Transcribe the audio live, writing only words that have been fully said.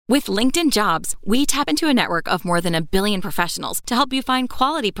With LinkedIn Jobs, we tap into a network of more than 1 billion professionals to help you find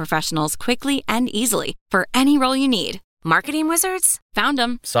quality professionals quickly and easily for any role you need. Marketing wizards? Found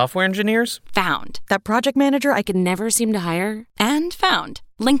them. Software engineers? Found. That project manager I could never seem to hire? And found.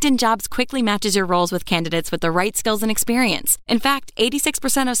 LinkedIn Jobs quickly matches your roles with candidates with the right skills and experience. In fact,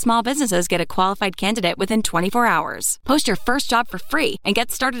 86% of small businesses get a qualified candidate within 24 hours. Post your first job for free and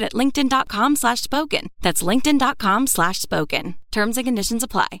get started at linkedin.com/spoken. That's linkedin.com/spoken. Terms and conditions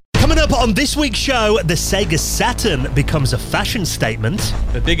apply. Coming up on this week's show, the Sega Saturn becomes a fashion statement.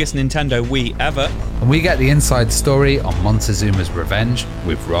 The biggest Nintendo Wii ever. And we get the inside story on Montezuma's revenge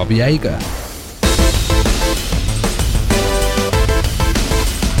with Rob Jaeger.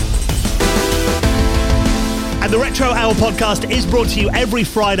 And the Retro Hour podcast is brought to you every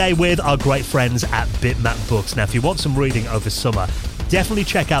Friday with our great friends at Bitmap Books. Now, if you want some reading over summer, definitely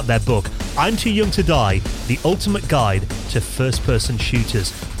check out their book, I'm Too Young to Die, The Ultimate Guide to First-Person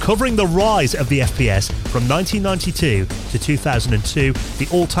Shooters, covering the rise of the FPS from 1992 to 2002, the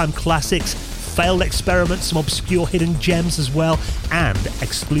all-time classics, failed experiments, some obscure hidden gems as well, and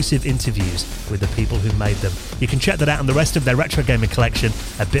exclusive interviews with the people who made them. You can check that out and the rest of their retro gaming collection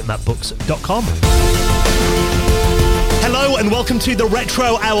at bitmapbooks.com. Hello and welcome to the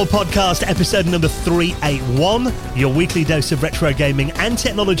Retro Hour podcast, episode number 381, your weekly dose of retro gaming and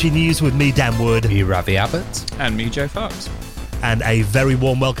technology news with me, Dan Wood. Me, Ravi Abbott. And me, Joe Fox. And a very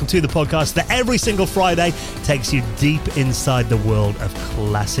warm welcome to the podcast that every single Friday takes you deep inside the world of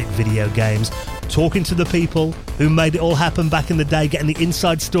classic video games, talking to the people who made it all happen back in the day, getting the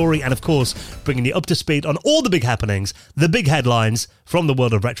inside story, and of course, bringing you up to speed on all the big happenings, the big headlines from the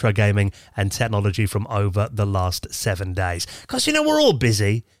world of retro gaming and technology from over the last 7 days. Because, you know, we're all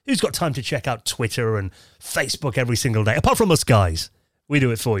busy. Who's got time to check out Twitter and Facebook every single day? Apart from us guys. We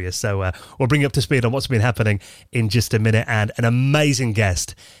do it for you. So we'll bring you up to speed on what's been happening in just a minute, and an amazing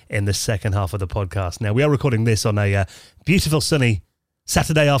guest in the second half of the podcast. Now, we are recording this on a beautiful sunny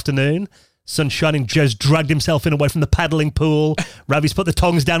Saturday afternoon. Sun shining. Joe's dragged himself in away from the paddling pool. Ravi's put the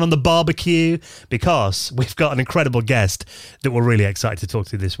tongs down on the barbecue because we've got an incredible guest that we're really excited to talk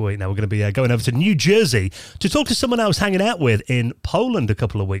to this week. Now, we're going to be going over to New Jersey to talk to someone I was hanging out with in Poland a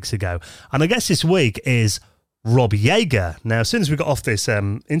couple of weeks ago. And I guess this week is Rob Jaeger. Now, as soon as we got off this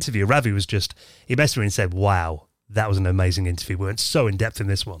interview, Ravi was he basically said, wow, that was an amazing interview. We went so in depth in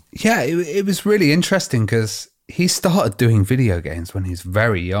this one. Yeah, it was really interesting because he started doing video games when he's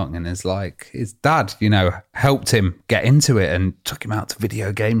very young, and it's like his dad, helped him get into it and took him out to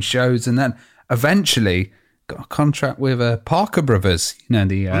video game shows, and then eventually got a contract with Parker Brothers,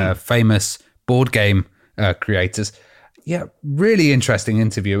 the famous board game creators. Yeah, really interesting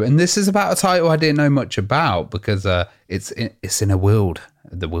interview. And this is about a title I didn't know much about because it's in the world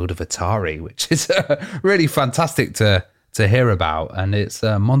of Atari, which is really fantastic to hear about. And it's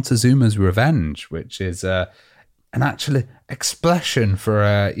Montezuma's Revenge, which is an actual expression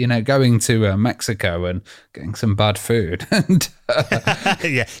for, going to Mexico and getting some bad food. And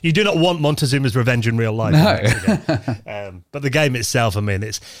yeah, you do not want Montezuma's Revenge in real life. No. But the game itself,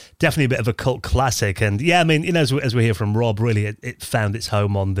 it's definitely a bit of a cult classic. And yeah, as we hear from Rob, really, it found its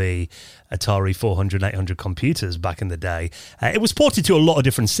home on the Atari 400 and 800 computers back in the day. It was ported to a lot of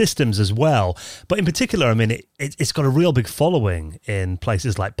different systems as well. But in particular, it's got a real big following in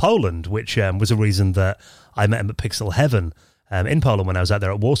places like Poland, which was a reason that I met him at Pixel Heaven in Poland when I was out there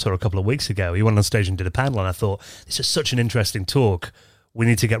at Warsaw a couple of weeks ago. He went on stage and did a panel, and I thought, this is such an interesting talk. We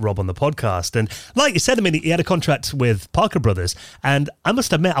need to get Rob on the podcast. And like you said, he had a contract with Parker Brothers, and I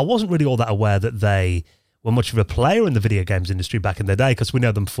must admit, I wasn't really all that aware that they were much of a player in the video games industry back in the day, because we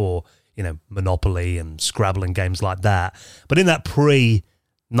know them for, Monopoly and Scrabble and games like that. But in that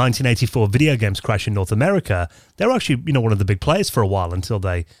pre-1984 video games crash in North America, they were actually, one of the big players for a while until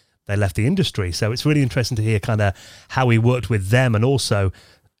they left the industry. So it's really interesting to hear kind of how he worked with them, and also,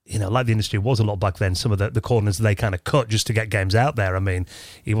 like the industry was a lot back then, some of the corners they kind of cut just to get games out there.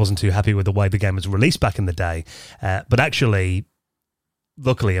 He wasn't too happy with the way the game was released back in the day. But actually,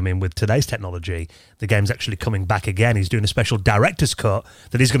 luckily, with today's technology, the game's actually coming back again. He's doing a special director's cut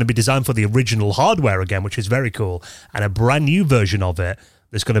that is going to be designed for the original hardware again, which is very cool, and a brand new version of it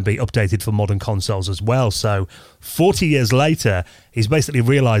that's going to be updated for modern consoles as well. So 40 years later, he's basically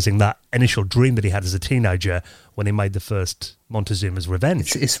realizing that initial dream that he had as a teenager when he made the first Montezuma's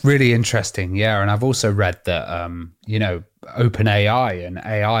Revenge. It's really interesting, yeah. And I've also read that, OpenAI and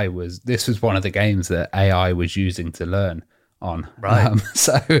AI was one of the games that AI was using to learn on. Right.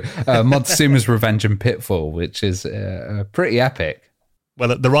 Montezuma's Revenge and Pitfall, which is pretty epic.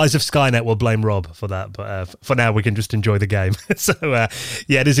 Well, the rise of Skynet will blame Rob for that, but for now we can just enjoy the game. So,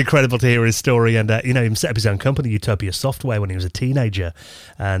 yeah, it is incredible to hear his story. And, he set up his own company, Utopia Software, when he was a teenager.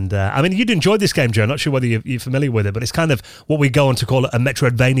 And, you'd enjoyed this game, Joe. I'm not sure whether you're familiar with it, but it's kind of what we go on to call a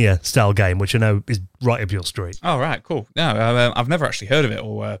Metroidvania-style game, which I know is right up your street. Oh, right, cool. No, I've never actually heard of it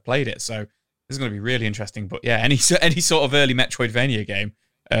or played it, so this is going to be really interesting. But, yeah, any sort of early Metroidvania game,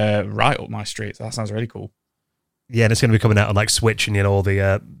 right up my street. So that sounds really cool. Yeah, and it's going to be coming out on like Switch and all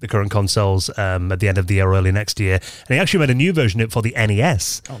the current consoles at the end of the year, early next year. And he actually made a new version of it for the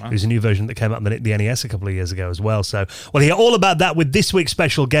NES. Oh, nice. There's a new version that came out on the NES a couple of years ago as well. So we'll hear all about that with this week's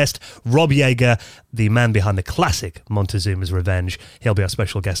special guest, Rob Jaeger, the man behind the classic Montezuma's Revenge. He'll be our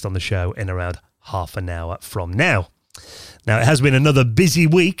special guest on the show in around half an hour from now. Now, it has been another busy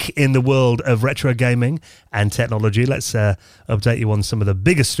week in the world of retro gaming and technology. Let's update you on some of the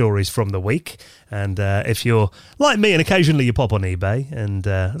biggest stories from the week. And if you're like me and occasionally you pop on eBay, and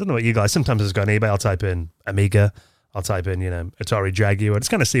I don't know what you guys, sometimes I just go on eBay, I'll type in Amiga, I'll type in, Atari Jaguar, and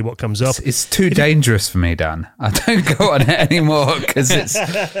just kind of see what comes up. It's too dangerous for me, Dan. I don't go on it anymore because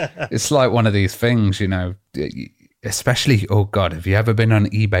it's like one of these things, especially, oh God, have you ever been on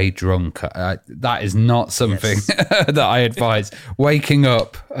eBay drunk? That is not something that I advise. Waking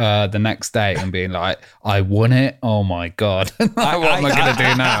up the next day and being like, I won it. Oh my God. What am I going to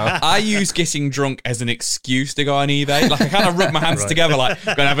do now? I use getting drunk as an excuse to go on eBay. Like I kind of rub my hands together like,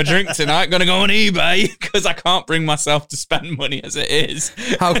 going to have a drink tonight, going to go on eBay because I can't bring myself to spend money as it is.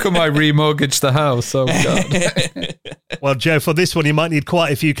 How come I remortgage the house? Oh God. Well, Joe, for this one, you might need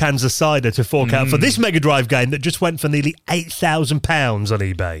quite a few cans of cider to fork out for this Mega Drive game that just went for nearly £8,000 on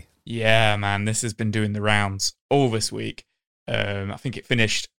eBay. Yeah, man, this has been doing the rounds all this week. I think it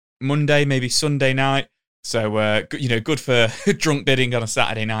finished Monday, maybe Sunday night. So, good for drunk bidding on a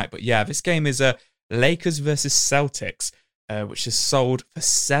Saturday night. But yeah, this game is Lakers versus Celtics, which is sold for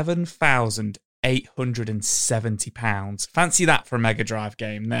 £7,870. Fancy that for a Mega Drive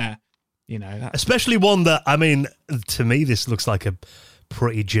game there. Especially one that, to me, this looks like a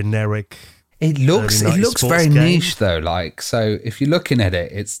pretty generic. It looks very game. niche though. Like, so if you're looking at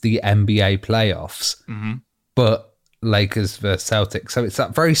it, it's the NBA playoffs, but Lakers versus Celtics. So it's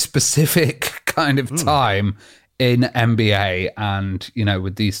that very specific kind of time in NBA, and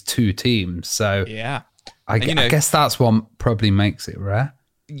with these two teams. So yeah, I guess that's what probably makes it rare.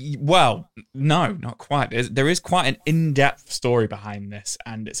 Well, no, not quite. There is quite an in-depth story behind this,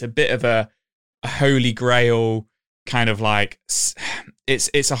 and it's a bit of a holy grail kind of like.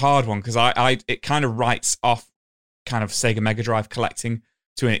 It's a hard one because it kind of writes off kind of Sega Mega Drive collecting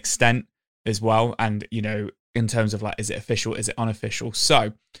to an extent as well, and in terms of like, is it official, is it unofficial?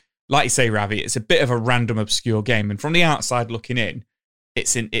 So, like you say, Ravi, it's a bit of a random, obscure game, and from the outside looking in,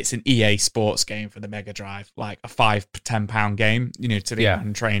 it's an EA Sports game for the Mega Drive, like a £5-10 game, to the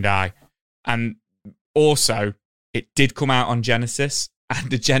untrained eye. And also, it did come out on Genesis, and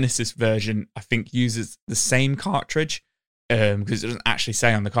the Genesis version, I think, uses the same cartridge, because it doesn't actually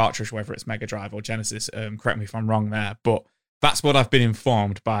say on the cartridge whether it's Mega Drive or Genesis. Correct me if I'm wrong there, but that's what I've been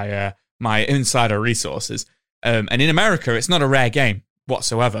informed by my insider resources. And in America, it's not a rare game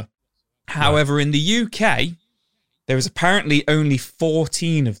whatsoever. However, in the UK, there is apparently only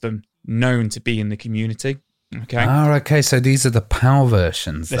 14 of them known to be in the community. Okay. Oh, okay. So these are the PAL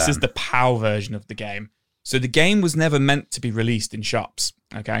versions. This is the PAL version of the game. So the game was never meant to be released in shops.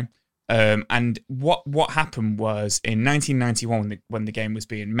 Okay. And what happened was in 1991 when the game was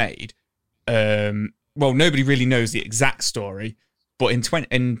being made. Nobody really knows the exact story, but in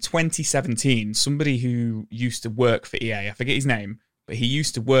 2017, somebody who used to work for EA, I forget his name, but he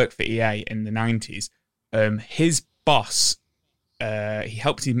used to work for EA in the 90s. His boss, he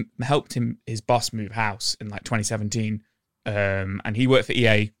helped his boss move house in like 2017, and he worked for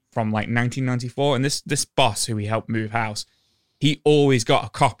EA from like 1994. And this boss who he helped move house, he always got a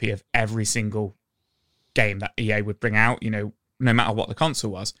copy of every single game that EA would bring out, no matter what the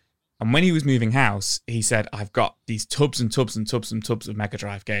console was. And when he was moving house, he said, "I've got these tubs and tubs and tubs and tubs of Mega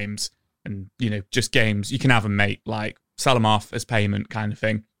Drive games, and just games you can have them, mate. Like sell them off as payment, kind of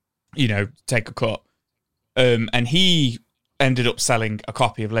thing. Take a cut." And he ended up selling a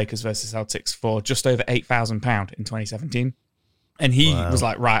copy of Lakers versus Celtics for just over £8,000 in 2017. And he was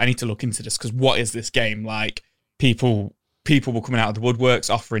like, right, I need to look into this because what is this game? Like people were coming out of the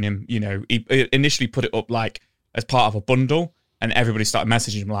woodworks offering him, he initially put it up like as part of a bundle, and everybody started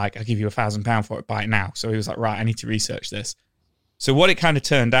messaging him like, I'll give you £1,000 for it, buy it now. So he was like, right, I need to research this. So what it kind of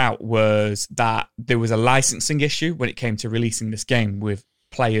turned out was that there was a licensing issue when it came to releasing this game with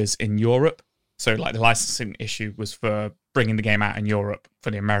players in Europe. So like the licensing issue was for bringing the game out in Europe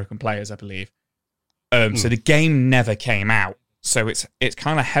for the American players, I believe. So the game never came out So it's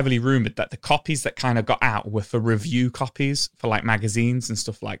kind of heavily rumored that the copies that kind of got out were for review copies for like magazines and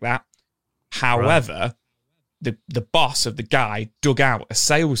stuff like that. However, the boss of the guy dug out a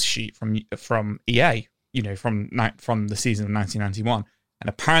sales sheet from EA, from the season of 1991, and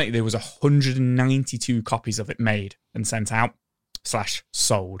apparently there was 192 copies of it made and sent out /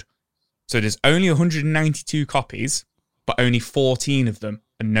 sold. So there's only 192 copies, but only 14 of them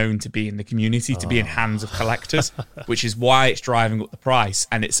are known to be in the community, to be in hands of collectors, which is why it's driving up the price.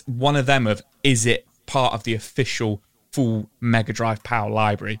 And it's one of them of, is it part of the official full Mega Drive Power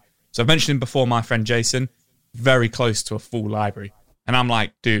library? So I've mentioned before, my friend Jason, very close to a full library. And I'm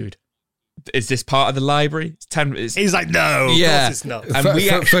like, dude, is this part of the library? He's like, no, yeah, of course it's not.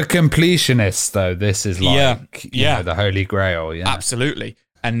 And for completionists, though, this is like the holy grail. Yeah, absolutely.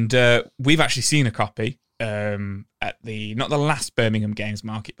 And we've actually seen a copy at not the last Birmingham Games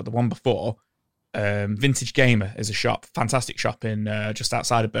Market, but the one before. Vintage Gamer is a shop, fantastic shop in just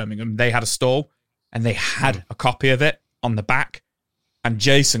outside of Birmingham. They had a stall and they had a copy of it on the back. And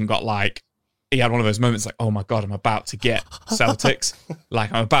Jason got he had one of those moments like, oh my God, I'm about to get Celtics.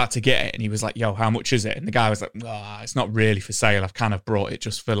 I'm about to get it. And he was like, yo, how much is it? And the guy was like, it's not really for sale. I've kind of brought it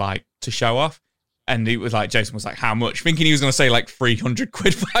just for to show off. And he was like, Jason was like, how much? Thinking he was going to say 300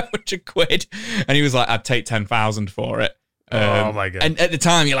 quid, 500 quid. And he was like, I'd take 10,000 for it. Oh my God. And at the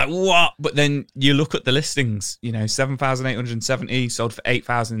time you're like, what? But then you look at the listings, 7,870 sold for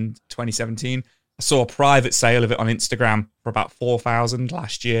 8,000 2017. I saw a private sale of it on Instagram for about 4,000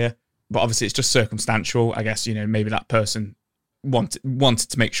 last year. But obviously it's just circumstantial. I guess, maybe that person wanted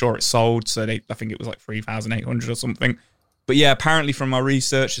to make sure it sold. So I think it was 3,800 or something. But yeah, apparently from my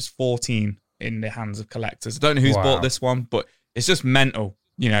research, there's 14 in the hands of collectors. I don't know who's bought this one, but it's just mental.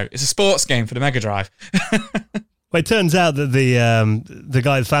 It's a sports game for the Mega Drive. Well, it turns out that the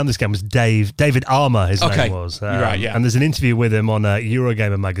guy that found this game was David Armour, his name was. You're right, yeah. And there's an interview with him on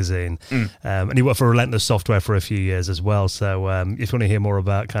Eurogamer magazine. And he worked for Relentless Software for a few years as well. So if you want to hear more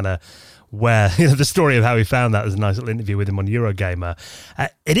about kind of where, the story of how he found that, there's a nice little interview with him on Eurogamer.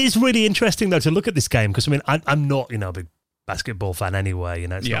 It is really interesting, though, to look at this game, because, I'm not, a big basketball fan anyway,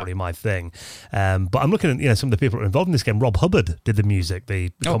 it's not really my thing. But I'm looking at, some of the people that are involved in this game. Rob Hubbard did the music,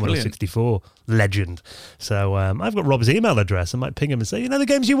 the Commodore 64 legend. So I've got Rob's email address. I might ping him and say, the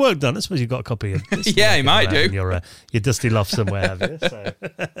games you worked on, I suppose you've got a copy of this. Yeah, he might do. Your dusty loft somewhere, have you?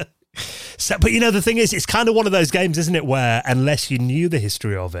 So, but the thing is, it's kind of one of those games, isn't it, where unless you knew the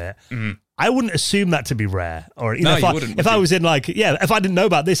history of it, I wouldn't assume that to be rare. Or you wouldn't. If I was in if I didn't know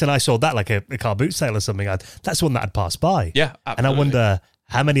about this and I saw that a car boot sale or something, that's one that I'd pass by. Yeah, absolutely. And I wonder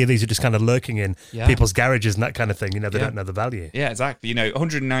how many of these are just kind of lurking in people's garages and that kind of thing. They don't know the value. Yeah, exactly.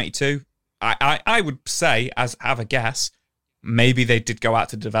 192. I would say, have a guess, maybe they did go out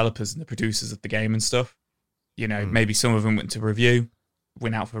to developers and the producers of the game and stuff. Maybe some of them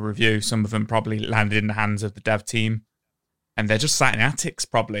went out for review. Some of them probably landed in the hands of the dev team. And they're just sat in attics,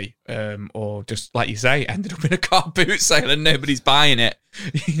 probably, or just like you say, ended up in a car boot sale and nobody's buying it.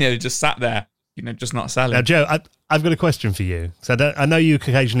 Just sat there, just not selling. Now, Joe, I've got a question for you. So I know you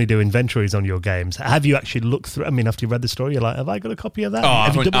occasionally do inventories on your games. Have you actually looked through? After you read the story, you're like, have I got a copy of that?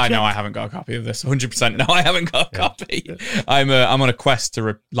 I know I haven't got a copy of this. 100%. No, I haven't got a copy. Yeah. I'm on a quest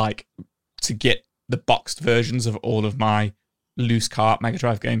to get the boxed versions of all of my loose cart Mega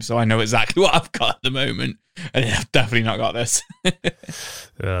Drive games, so I know exactly what I've got at the moment, and I've definitely not got this.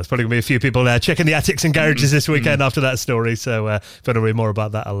 There's probably going to be a few people checking the attics and garages this weekend after that story, so if you want to read more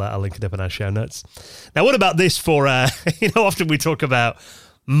about that, I'll link it up in our show notes. Now, what about this for, often we talk about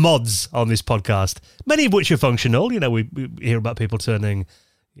mods on this podcast, many of which are functional. We hear about people turning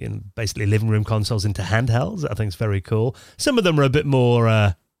basically living room consoles into handhelds. I think it's very cool. Some of them are a bit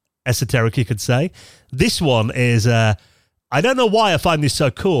more esoteric, you could say. This one is... I don't know why I find this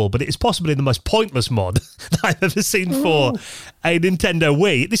so cool, but it is possibly the most pointless mod that I've ever seen for a Nintendo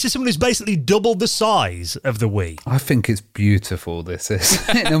Wii. This is someone who's basically doubled the size of the Wii. I think it's beautiful, this is.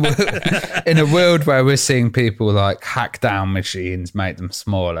 In a world where we're seeing people hack down machines, make them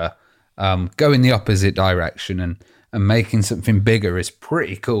smaller, go in the opposite direction and making something bigger is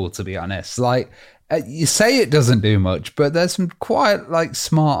pretty cool, to be honest. You say it doesn't do much, but there's some quite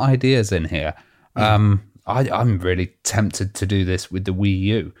smart ideas in here. I'm really tempted to do this with the Wii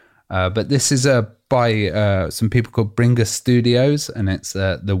U, but this is by some people called Bringer Studios, and it's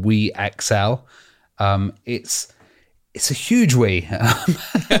the Wii XL. It's a huge Wii.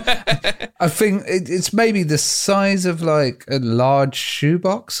 I think it's maybe the size of a large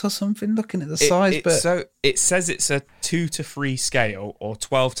shoebox or something. Looking at the size, so it says it's a 2 to 3 scale or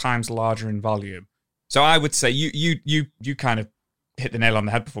 12 times larger in volume. So I would say you kind of hit the nail on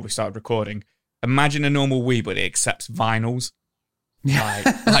the head before we started recording. Imagine a normal Wii, but it accepts vinyls.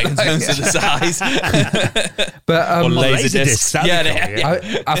 like in terms of the size. But or laser discs.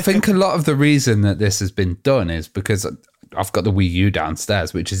 I think a lot of the reason that this has been done is because I've got the Wii U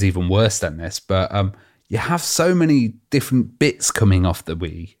downstairs, which is even worse than this. But you have so many different bits coming off the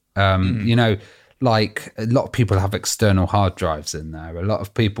Wii. You know, like a lot of people have external hard drives in there. A lot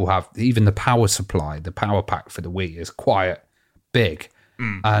of people have even the power supply, the power pack for the Wii is quite big.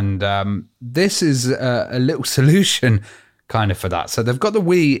 And this is a little solution kind of for that. So they've got the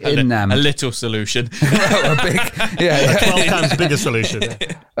Wii in them. A little solution. A big, 12 times bigger solution.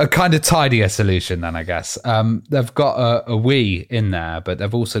 A kind of tidier solution then, I guess. They've got a Wii in there, but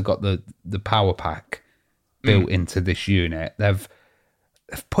they've also got the power pack built into this unit. They've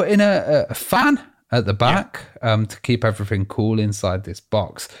put in a fan at the back to keep everything cool inside this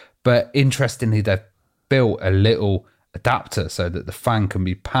box. But interestingly, they've built a little adapter so that the fan can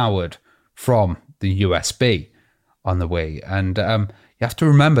be powered from the USB on the Wii. And you have to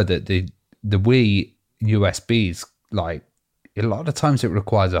remember that the Wii USBs, like a lot of times it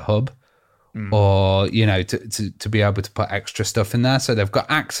requires a hub or, you know, to be able to put extra stuff in there. So they've got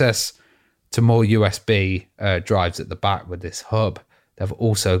access to more USB drives at the back with this hub. They've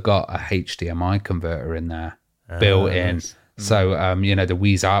also got a HDMI converter in there built in. Nice. So, you know, the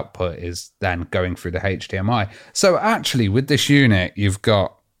Wii's output is then going through the HDMI. So actually with this unit, you've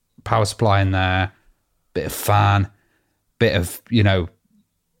got power supply in there, bit of fan, bit of, you know,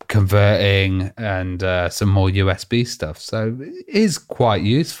 converting and some more USB stuff. So it is quite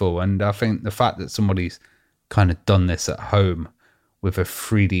useful. And I think the fact that somebody's kind of done this at home with a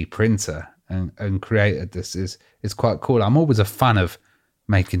 3D printer and created this is quite cool. I'm always a fan of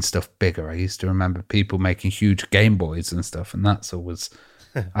making stuff bigger. I used to remember people making huge Game Boys and stuff, and that's always,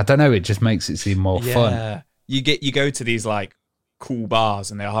 I don't know, it just makes it seem more fun. You go to these like cool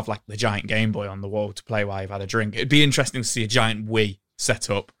bars and they'll have like the giant Game Boy on the wall to play while you've had a drink. It'd be interesting to see a giant Wii set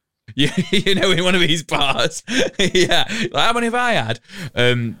up, you know, in one of these bars. Yeah, like, how many have I had?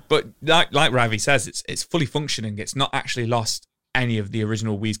 But like Ravi says, it's fully functioning. It's not actually lost any of the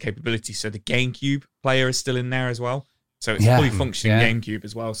original Wii's capability. So the GameCube player is still in there as well. So it's fully functioning GameCube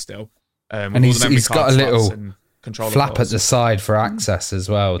as well still. And he's got a little flap at the side for access as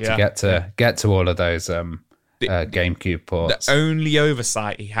well to get to all of those GameCube ports. The only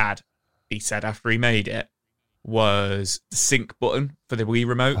oversight he had, he said after he made it, was the sync button for the Wii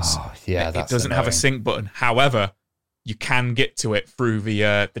remotes. Oh, yeah, it doesn't have a sync button. However, you can get to it through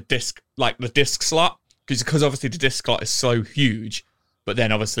the disc, like the disc slot, because obviously the disc slot is so huge. But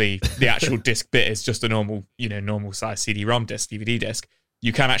then obviously the actual disc bit is just a normal size CD-ROM disc, DVD disc.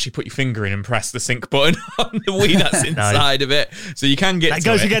 You can actually put your finger in and press the sync button on the Wii that's inside of it. So you can get that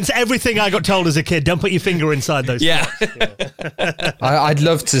goes against everything I got told as a kid. Don't put your finger inside those. Yeah. I'd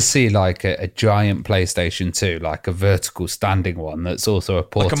love to see like a giant PlayStation 2, like a vertical standing one that's also a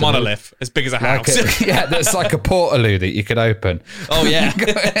portaloo. Like a monolith, as big as a house. That's like a portaloo that you could open. Oh, yeah.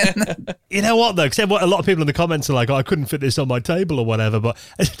 You know what, though? Because a lot of people in the comments are like, I couldn't fit this on my table or whatever. But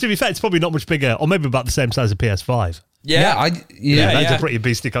to be fair, it's probably not much bigger, or maybe about the same size as PS5. That's a pretty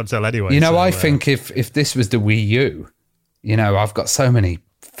beastly console anyway. You know, I think if this was the Wii U, you know, I've got so many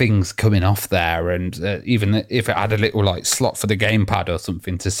things coming off there, and even if it had a little like slot for the gamepad or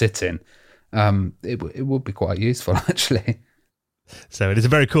something to sit in, it would be quite useful actually. So it is a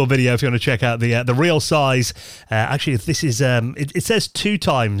very cool video if you want to check out the real size. Actually, this is it says 2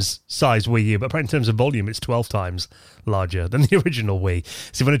 times size Wii U, but apparently in terms of volume, it's 12 times larger than the original Wii. So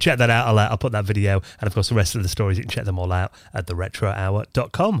if you want to check that out, I'll put that video, and of course the rest of the stories, you can check them all out at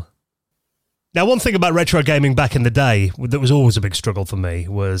theretrohour.com. Now, one thing about retro gaming back in the day that was always a big struggle for me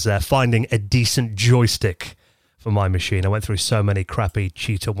was finding a decent joystick for my machine. I went through so many crappy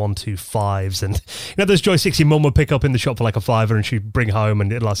Cheetah 125s, and you know those joysticks your mum would pick up in the shop for like $5 and she'd bring home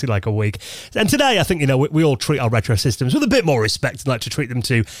and it lasted like a week. And today I think, you know, we all treat our retro systems with a bit more respect and like to treat them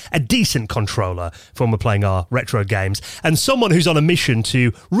to a decent controller for when we're playing our retro games. And someone who's on a mission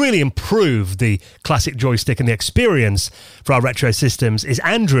to really improve the classic joystick and the experience for our retro systems is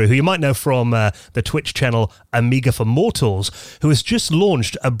Andrew, who you might know from the Twitch channel Amiga for Mortals, who has just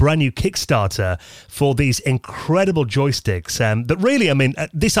launched a brand new Kickstarter for these incredible joysticks that really, I mean,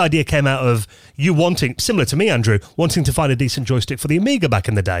 this idea came out of you wanting, similar to me, Andrew, wanting to find a decent joystick for the Amiga back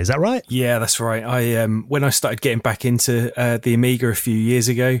in the day. Is that right? Yeah, that's right. I when I started getting back into the Amiga a few years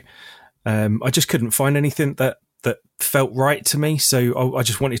ago, I just couldn't find anything that felt right to me. So I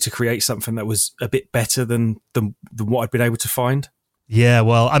just wanted to create something that was a bit better than what I'd been able to find. Yeah,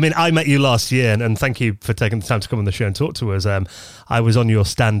 well, I mean, I met you last year, and thank you for taking the time to come on the show and talk to us. I was on your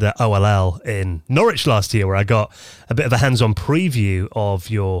stand at OLL in Norwich last year, where I got a bit of a hands-on preview of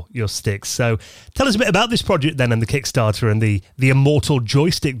your sticks. So tell us a bit about this project then, and the Kickstarter, and the Immortal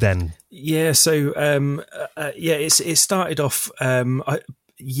joystick then. Yeah, so it started off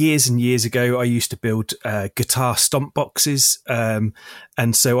years and years ago. I used to build guitar stomp boxes, and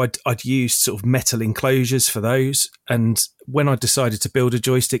so I'd used sort of metal enclosures for those. And when I decided to build a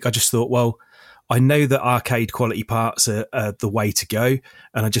joystick, I just thought, well, I know that arcade quality parts are the way to go,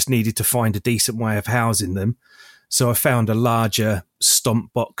 and I just needed to find a decent way of housing them. So I found a larger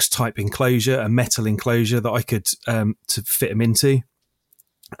stomp box type enclosure, a metal enclosure that I could to fit them into,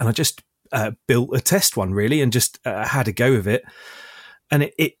 and I just built a test one really, and just had a go with it. And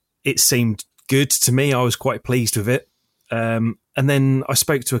it seemed good to me. I was quite pleased with it. And then I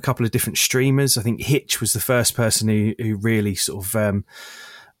spoke to a couple of different streamers. I think Hitch was the first person who really sort of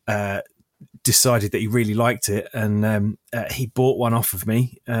decided that he really liked it. And he bought one off of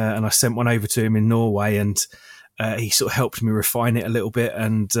me, and I sent one over to him in Norway, and he sort of helped me refine it a little bit.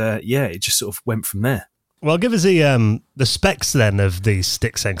 And it just sort of went from there. Well, give us the specs then of these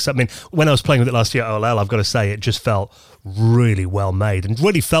sticks then. 'Cause, I mean, when I was playing with it last year at OLL, I've got to say it just felt really well made, and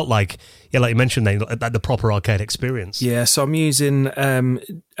really felt like, like you mentioned, the proper arcade experience. Yeah, so I'm using a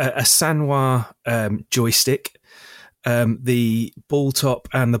Sanwa joystick. The ball top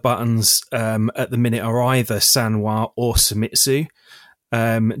and the buttons at the minute are either Sanwa or Sumitsu,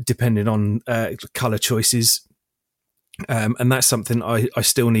 depending on colour choices. And that's something I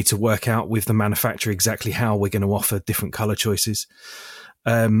still need to work out with the manufacturer, exactly how we're going to offer different colour choices.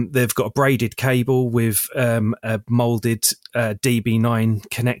 They've got a braided cable with a moulded DB9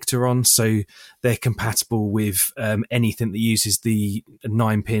 connector on, so they're compatible with anything that uses the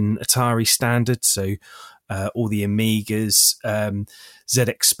 9-pin Atari standard, so all the Amigas,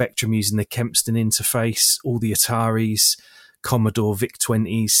 ZX Spectrum using the Kempston interface, all the Ataris, Commodore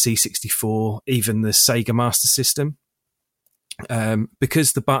VIC-20s, C64, even the Sega Master System.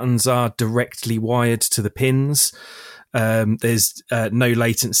 Because the buttons are directly wired to the pins, there's no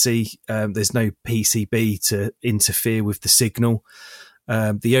latency, there's no PCB to interfere with the signal.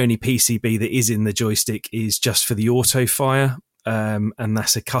 The only PCB that is in the joystick is just for the auto fire, and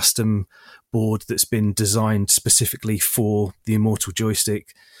that's a custom board that's been designed specifically for the Immortal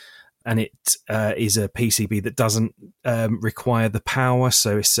joystick. And it is a PCB that doesn't require the power,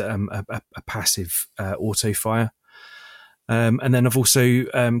 so it's a passive auto fire. And then I've also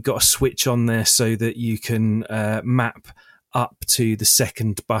got a switch on there so that you can map up to the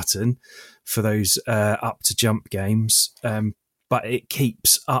second button for those up to jump games. But it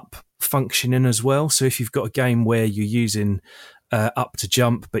keeps up functioning as well. So if you've got a game where you're using up to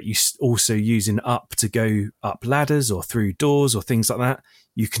jump, but you're also using up to go up ladders or through doors or things like that,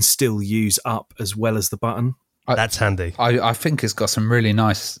 you can still use up as well as the button. That's handy. I think it's got some really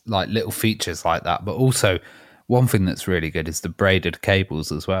nice like little features like that, but also one thing that's really good is the braided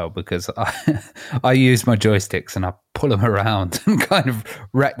cables as well, because I use my joysticks and I pull them around and kind of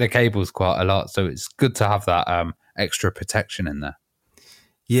wreck the cables quite a lot. So it's good to have that extra protection in there.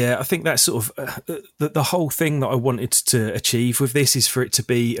 Yeah, I think that's sort of the whole thing that I wanted to achieve with this is for it to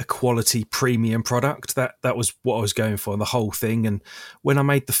be a quality premium product. That was what I was going for, the whole thing. And when I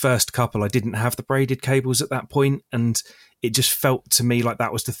made the first couple, I didn't have the braided cables at that point, and it just felt to me like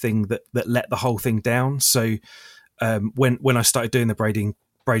that was the thing that let the whole thing down. So when I started doing the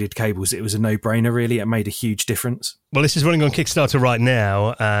braided cables, it was a no-brainer, really. It made a huge difference. Well, this is running on Kickstarter right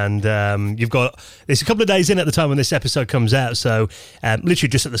now, and there's a couple of days in at the time when this episode comes out, so literally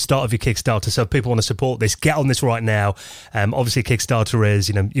just at the start of your Kickstarter. So if people want to support this, get on this right now. Obviously, Kickstarter is,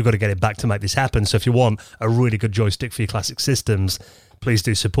 you've got to get it back to make this happen. So if you want a really good joystick for your classic systems, please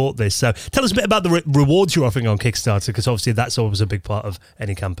do support this. So tell us a bit about the rewards you're offering on Kickstarter, because obviously that's always a big part of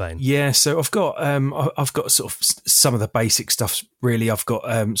any campaign. Yeah, so I've got sort of some of the basic stuff. Really, I've got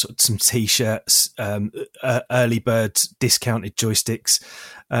sort of some T-shirts, early bird discounted joysticks,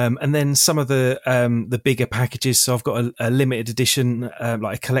 and then some of the bigger packages. So I've got a limited edition,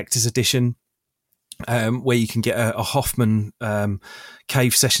 like a collector's edition, where you can get a Hoffman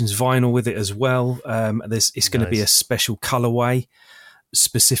Cave Sessions vinyl with it as well. It's going to be a special colorway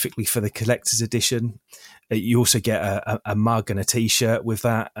specifically for the collector's edition. You also get a mug and a T-shirt with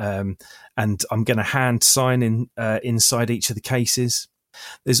that, and I'm going to hand sign inside each of the cases.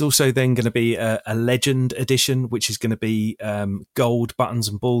 There's also then going to be a Legend edition, which is going to be gold buttons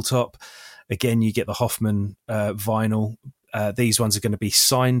and ball top. Again, you get the Hoffman vinyl. These ones are going to be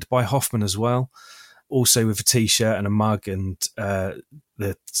signed by Hoffman as well, also with a T-shirt and a mug and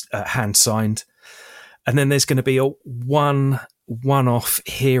the hand signed. And then there's going to be one one-off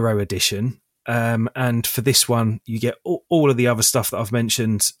Hero Edition. And for this one, you get all of the other stuff that I've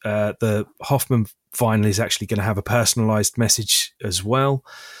mentioned. The Hoffman vinyl is actually going to have a personalised message as well.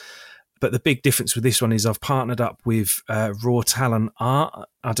 But the big difference with this one is I've partnered up with Raw Talent Art.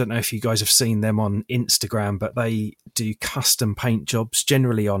 I don't know if you guys have seen them on Instagram, but they do custom paint jobs,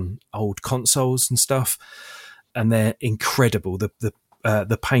 generally on old consoles and stuff. And they're incredible.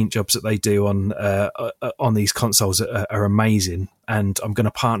 The paint jobs that they do on these consoles are amazing. And I'm going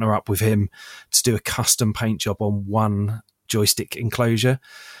to partner up with him to do a custom paint job on one joystick enclosure.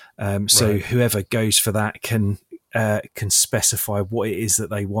 So whoever goes for that can specify what it is that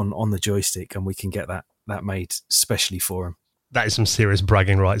they want on the joystick, and we can get that made specially for them. That is some serious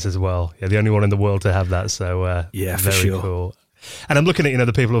bragging rights as well. Yeah, the only one in the world to have that. So yeah, very for sure. Cool. And I'm looking at,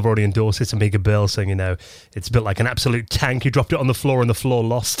 the people who've already endorsed it. Amiga Bill saying, it's built like an absolute tank. You dropped it on the floor and the floor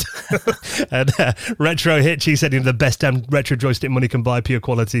lost. And Retro Hitch, he said, the best damn retro joystick money can buy, pure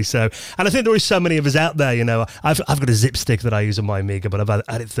quality. So, and I think there is so many of us out there, I've got a zip stick that I use on my Amiga, but I've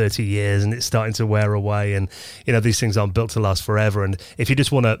had it 30 years and it's starting to wear away. And, these things aren't built to last forever. And if you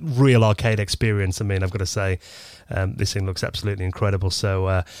just want a real arcade experience, I've got to say, this thing looks absolutely incredible. So,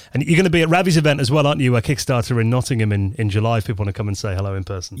 and you're going to be at Ravi's event as well, aren't you? A Kickstarter in Nottingham in July. If people want to come and say hello in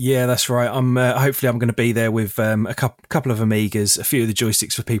person. Yeah, that's right. I'm hopefully I'm going to be there with a couple of Amigas, a few of the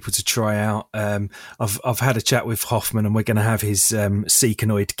joysticks for people to try out. I've had a chat with Hoffman, and we're going to have his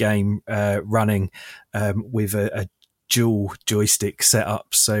Seekanoid game running with a dual joystick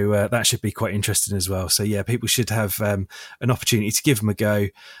setup, so that should be quite interesting as well. So yeah, people should have an opportunity to give them a go,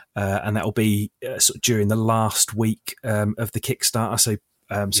 and that will be sort of during the last week of the Kickstarter. So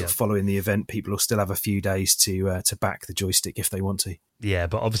sort of following the event, people will still have a few days to back the joystick if they want to. Yeah,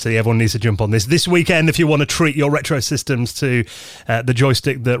 but obviously everyone needs to jump on this weekend if you want to treat your retro systems to the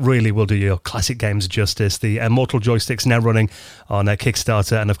joystick that really will do your classic games justice. The Immortal joystick's now running on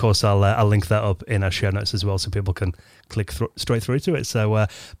Kickstarter, and of course I'll link that up in our show notes as well, so people can click straight through to it. So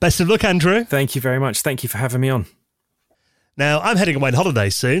best of luck, Andrew. Thank you very much. Thank you for having me on. Now, I'm heading away on holiday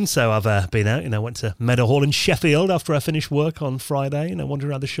soon, so I've been out, went to Meadowhall in Sheffield after I finished work on Friday,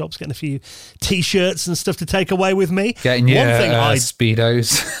 wandering around the shops, getting a few T-shirts and stuff to take away with me. Getting your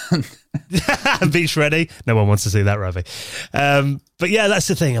Speedos. Beach ready. No one wants to see that, Ravi. But yeah, that's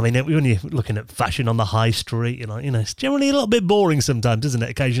the thing. When you're looking at fashion on the high street, it's generally a little bit boring sometimes, isn't it?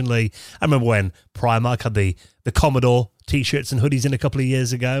 Occasionally, I remember when Primark had the Commodore T-shirts and hoodies in a couple of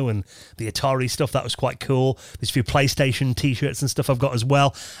years ago, and the Atari stuff, that was quite cool. There's a few PlayStation T-shirts and stuff I've got as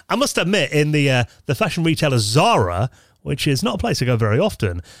well. I must admit, in the fashion retailer Zara, which is not a place I go very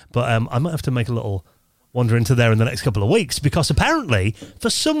often, but I might have to make a little wander into there in the next couple of weeks, because apparently, for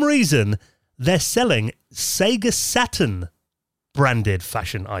some reason, they're selling Sega Saturn branded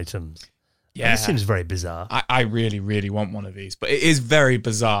fashion items. Yeah. And this seems very bizarre. I really, really want one of these, but it is very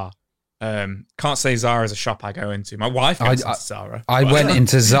bizarre. Can't say Zara is a shop I go into. My wife goes into Zara. I went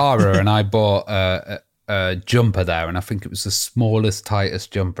into Zara and I bought a jumper there, and I think it was the smallest,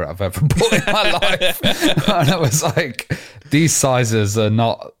 tightest jumper I've ever bought in my life. And I was like, these sizes are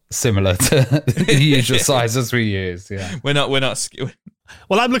not similar to the usual sizes we use. Yeah, we're not.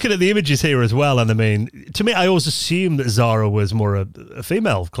 Well, I'm looking at the images here as well, and to me, I always assumed that Zara was more a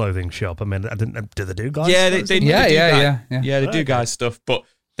female clothing shop. I didn't. Do they do guys? Yeah, they do do guys stuff, but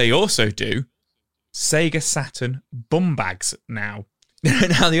they also do Sega Saturn bum bags now.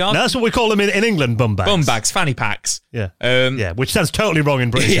 Now that's what we call them in England, bum bags. Bum bags, fanny packs. Yeah, which sounds totally wrong in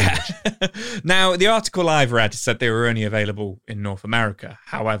British English. Now, the article I've read said they were only available in North America.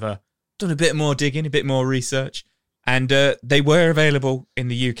 However, done a bit more digging, a bit more research, and they were available in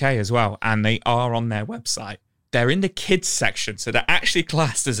the UK as well, and they are on their website. They're in the kids section, so they're actually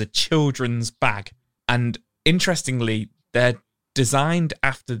classed as a children's bag. And interestingly, they're designed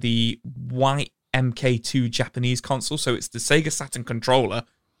after the white MK2 Japanese console, so it's the Sega Saturn controller,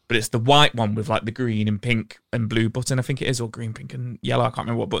 but it's the white one with like the green and pink and blue button, I think it is, or green, pink and yellow, I can't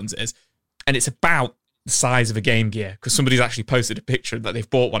remember what buttons it is, and it's about the size of a Game Gear, because somebody's actually posted a picture that they've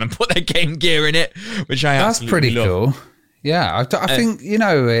bought one and put their Game Gear in it, which that's pretty love. Cool. Yeah, I think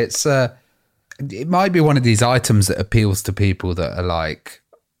it's it might be one of these items that appeals to people that are like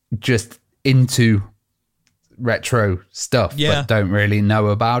just into retro stuff, but don't really know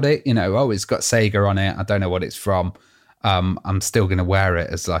about it. It's got Sega on it, I don't know what it's from. I'm still going to wear it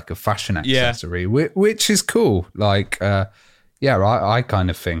as like a fashion accessory, which is cool. Like, I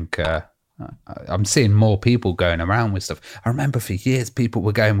kind of think I'm seeing more people going around with stuff. I remember for years people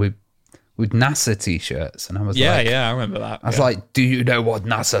were going with with NASA t-shirts, and I was I remember that. I was like, do you know what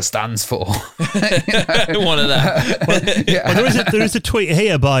NASA stands for? One of them. Well, there is a tweet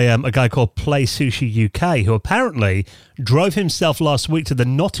here by a guy called Play Sushi UK, who apparently drove himself last week to the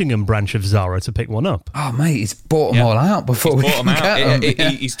Nottingham branch of Zara to pick one up. Oh mate, he's bought them all out before we can get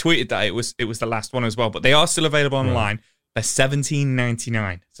them. He's tweeted that it was the last one as well, but they are still available online. They're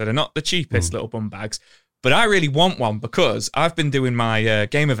 $17.99, so they're not the cheapest little bum bags. But I really want one because I've been doing my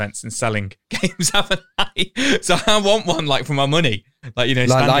game events and selling games, haven't I? So I want one like for my money, like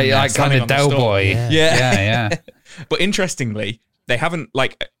like kind of Del Boy. Yeah. But interestingly, they haven't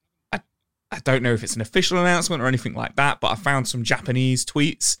I don't know if it's an official announcement or anything like that. But I found some Japanese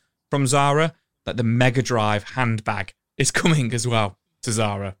tweets from Zara that the Mega Drive handbag is coming as well to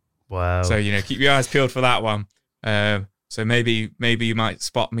Zara. Wow! So keep your eyes peeled for that one. So maybe you might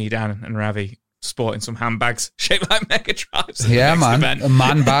spot me down and Ravi sporting some handbags shaped like Mega Drives. Yeah, man. Event.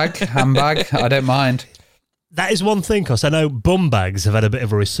 A handbag. I don't mind. That is one thing, because I know bum bags have had a bit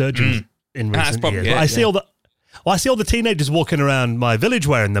of a resurgence in recent years. I see all the teenagers walking around my village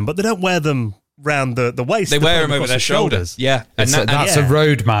wearing them, but they don't wear them round the waist. They wear them over their shoulders. Yeah. That's a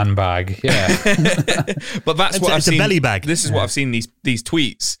roadman bag. Yeah. But that's what I've seen. It's a belly bag. This is what I've seen these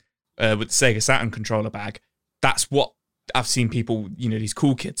tweets with the Sega Saturn controller bag. That's what I've seen people, these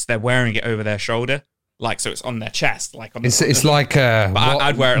cool kids, they're wearing it over their shoulder, so it's on their chest. It's like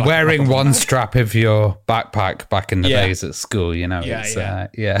I'd wear it like wearing one strap of your backpack back in the days at school,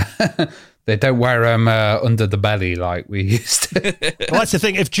 They don't wear them under the belly like we used to. Well, that's the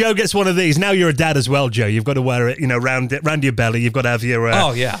thing. If Joe gets one of these, now you're a dad as well, Joe. You've got to wear it, round your belly. You've got to have your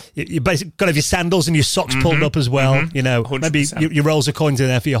You basically got to have your sandals and your socks pulled up as well. 100%. Maybe your rolls of coins in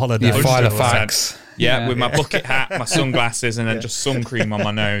there for your holiday. Your file of facts. Yeah, with my bucket hat, my sunglasses, and then just sun cream on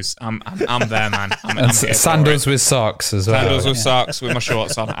my nose. I'm there, man. I'm sandals with socks as well. Sandals with socks with my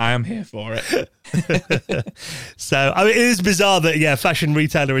shorts on. I am here for it. So, it is bizarre that, fashion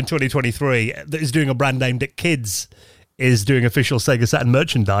retailer in 2023 that is doing a brand aimed at kids is doing official Sega Saturn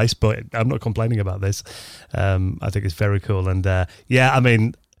merchandise, but I'm not complaining about this. I think it's very cool. And,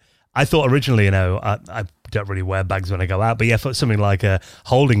 I thought originally, I don't really wear bags when I go out, but for something like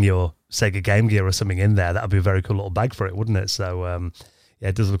holding your Sega Game Gear or something in there, that would be a very cool little bag for it, wouldn't it? So,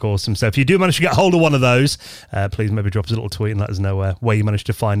 it does look awesome. So if you do manage to get hold of one of those, please maybe drop us a little tweet and let us know where you managed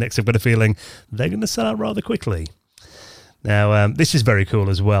to find next. I've got a feeling they're going to sell out rather quickly. Now, this is very cool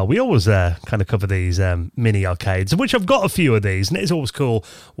as well. We always kind of cover these mini arcades, of which I've got a few of these, and it's always cool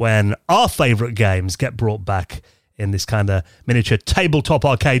when our favourite games get brought back in this kind of miniature tabletop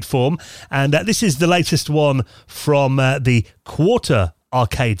arcade form. And this is the latest one from the Quarter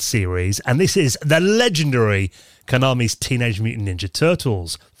Arcade series, and this is the legendary Konami's Teenage Mutant Ninja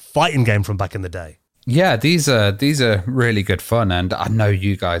Turtles fighting game from back in the day. Yeah, these are really good fun, and I know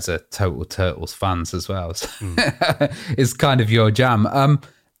you guys are total Turtles fans as well. So it's kind of your jam.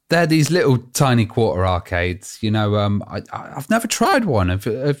 They're these little tiny quarter arcades. I've never tried one.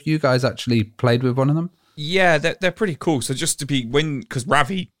 Have you guys actually played with one of them? Yeah, they're pretty cool. So just to be because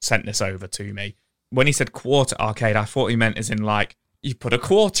Ravi sent this over to me, when he said quarter arcade, I thought he meant as in you put a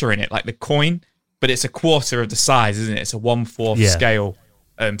quarter in it, like the coin, but it's a quarter of the size, isn't it? It's a 1/4 scale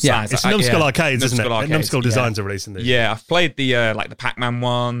size. It's Numbskull Arcades, isn't it? Numbskull Designs are releasing these. Yeah, I've played the the Pac-Man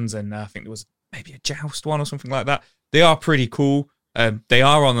ones, and I think there was maybe a Joust one or something like that. They are pretty cool. They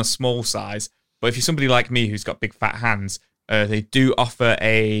are on a small size, but if you're somebody like me who's got big fat hands, they do offer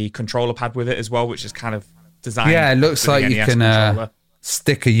a controller pad with it as well, which is kind of designed. Yeah, it looks like you can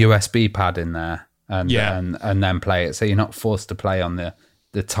stick a USB pad in there. And then play it, so you're not forced to play on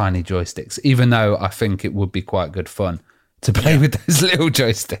the tiny joysticks, even though I think it would be quite good fun to play with those little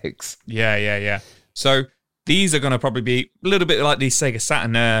joysticks. Yeah. So these are going to probably be a little bit like these Sega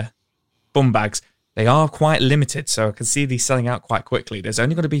Saturn bum bags. They are quite limited, so I can see these selling out quite quickly. There's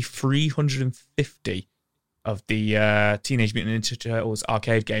only going to be 350 of the Teenage Mutant Ninja Turtles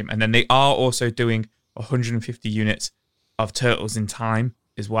arcade game, and then they are also doing 150 units of Turtles in Time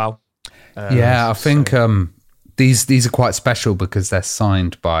as well. I think these are quite special because they're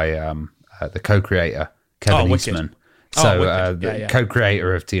signed by the co-creator Kevin Eastman. So the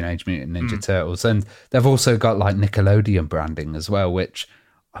co-creator of Teenage Mutant Ninja Turtles, and they've also got Nickelodeon branding as well, which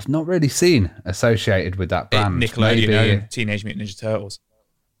I've not really seen associated with that brand. Nickelodeon Teenage Mutant Ninja Turtles.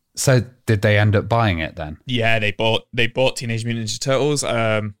 So did they end up buying it then? Yeah, they bought Teenage Mutant Ninja Turtles.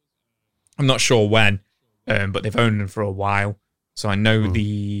 I'm not sure when, but they've owned them for a while. So I know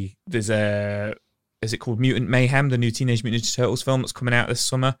is it called Mutant Mayhem, the new Teenage Mutant Ninja Turtles film that's coming out this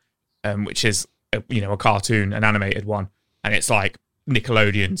summer, which is a cartoon, an animated one, and it's like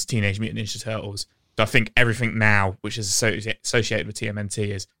Nickelodeon's Teenage Mutant Ninja Turtles. So I think everything now, which is associated with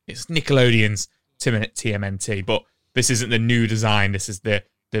TMNT, it's Nickelodeon's TMNT. But this isn't the new design. This is the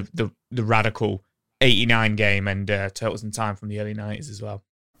radical 89 game and Turtles in Time from the early 90s as well.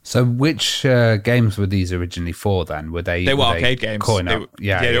 So which games were these originally for then? They were arcade games.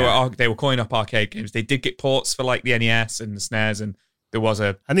 They were coin up arcade games. They did get ports for like the NES and the SNES, and there was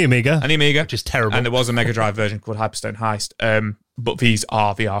and the Amiga, which is terrible. And there was a Mega Drive version called Hyperstone Heist. But these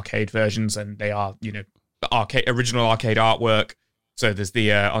are the arcade versions, and they are, the original arcade artwork. So there's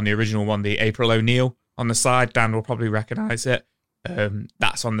the on the original one, the April O'Neil on the side. Dan will probably recognise it.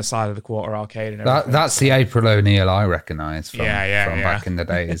 That's on the side of the quarter arcade. And that's the April O'Neil I recognise from back in the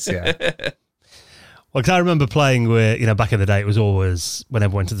days. Yeah. Well, because I remember playing with, back in the day, it was always,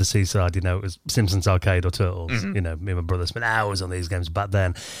 whenever I went to the seaside, it was Simpsons Arcade or Turtles. Me and my brother spent hours on these games back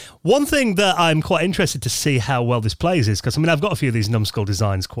then. One thing that I'm quite interested to see how well this plays is, because, I've got a few of these numbskull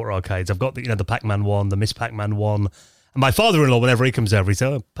designs, quarter arcades. I've got the Pac-Man one, the Miss Pac-Man one. And my father-in-law, whenever he comes over, he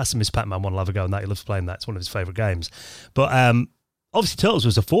says, pass the Miss Pac-Man one, I'll have a go on that. He loves playing that. It's one of his favourite games. But obviously, Turtles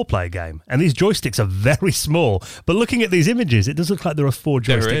was a 4-player game, and these joysticks are very small. But looking at these images, it does look like there are 4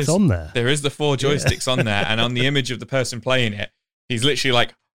 joysticks on there. There is the 4 joysticks on there, and on the image of the person playing it, he's literally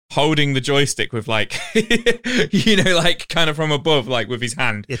like holding the joystick with like, like kind of from above, like with his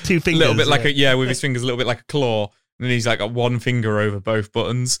hand. Yeah, 2 fingers. A little bit like with his fingers, a little bit like a claw. And then he's like got 1 finger over both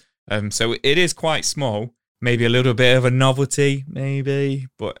buttons. So it is quite small. Maybe a little bit of a novelty, maybe.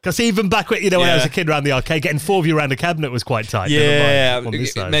 But because even back when, when I was a kid around the arcade, getting 4 of you around a cabinet was quite tight. Yeah,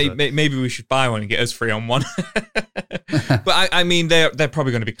 maybe we should buy one and get us free on one. But they're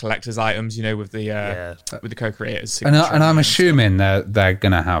probably going to be collector's items, with the co-creators. And I'm assuming they're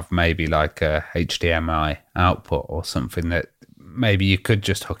going to have maybe like a HDMI output or something that maybe you could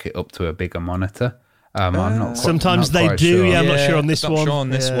just hook it up to a bigger monitor. I'm not sometimes they do. Sure. Yeah, I'm not sure on this one. Not sure on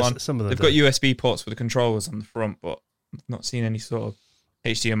this one. Some of them they've got USB ports for the controllers on the front, but I've not seen any sort of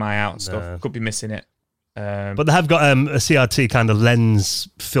HDMI out stuff. Could be missing it. But they have got a CRT kind of lens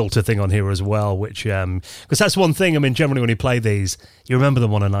filter thing on here as well, which because that's one thing. Generally when you play these, you remember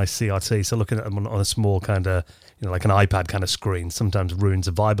them on a nice CRT. So looking at them on a small kind of, like an iPad kind of screen, sometimes ruins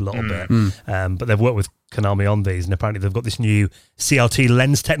the vibe a little bit. But they've worked with Konami on these, and apparently they've got this new CRT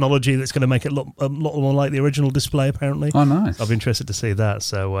lens technology that's going to make it look a lot more like the original display, apparently. Oh, nice. I'll be interested to see that.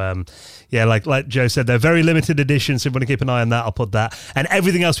 So, like Joe said, they're very limited editions, so if you want to keep an eye on that, I'll put that. And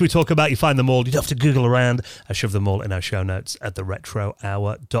everything else we talk about, you find them all. You don't have to Google around. I shove them all in our show notes at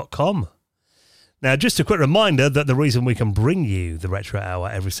theretrohour.com. Now, just a quick reminder that the reason we can bring you the Retro Hour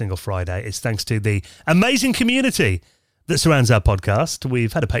every single Friday is thanks to the amazing community that surrounds our podcast.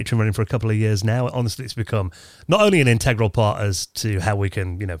 We've had a Patreon running for a couple of years now. Honestly, it's become not only an integral part as to how we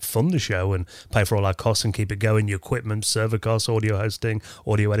can, fund the show and pay for all our costs and keep it going, your equipment, server costs, audio hosting,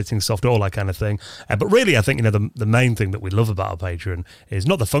 audio editing software, all that kind of thing. But really, I think, the main thing that we love about our Patreon is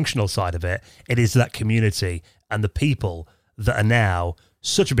not the functional side of it. It is that community and the people that are now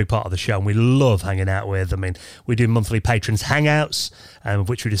such a big part of the show, and we love hanging out with. We do monthly patrons hangouts, of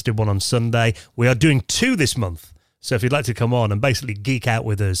which we just did one on Sunday. We are doing 2 this month. So if you'd like to come on and basically geek out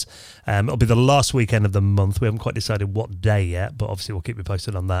with us, it'll be the last weekend of the month. We haven't quite decided what day yet, but obviously we'll keep you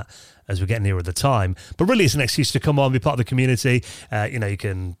posted on that as we get nearer the time. But really, it's an excuse to come on, be part of the community. You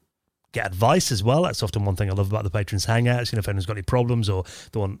can get advice as well. That's often one thing I love about the patrons hangouts. If anyone's got any problems or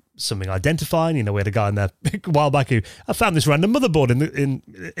they want something identifying, we had a guy in there a while back who, I found this random motherboard in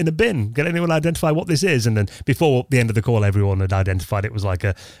a bin. Can anyone identify what this is? And then before the end of the call, everyone had identified it was like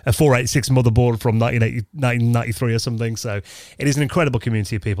a 486 motherboard from 1993 or something. So it is an incredible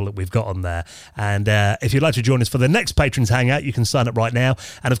community of people that we've got on there. And if you'd like to join us for the next patrons hangout, you can sign up right now.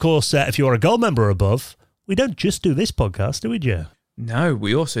 And of course, if you're a gold member or above, we don't just do this podcast, do we, Joe? No,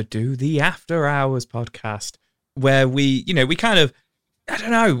 we also do the After Hours podcast, where we kind of, I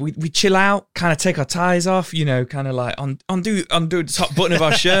don't know, we chill out, kind of take our ties off, kind of like undo the top button of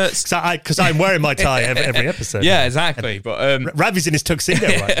our shirts. Because I'm wearing my tie every episode. Yeah, exactly. But Ravi's in his tuxedo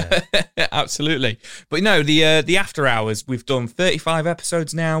right now. Absolutely. But no, the After Hours, we've done 35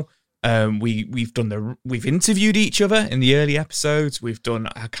 episodes now. We've interviewed each other in the early episodes. We've done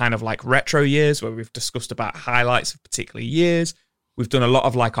a kind of like retro years where we've discussed about highlights of particular years. We've done a lot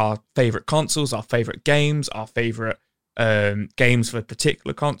of like our favorite consoles, our favorite games, our favorite games for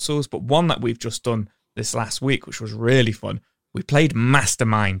particular consoles. But one that we've just done this last week, which was really fun, we played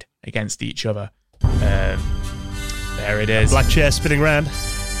Mastermind against each other. There it is. Black chair spinning round.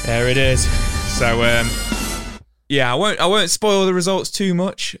 There it is. So I won't spoil the results too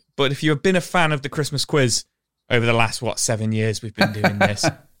much. But if you've been a fan of the Christmas quiz over the last 7 years we've been doing this.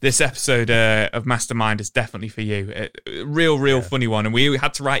 This episode of Mastermind is definitely for you. Real funny one. And we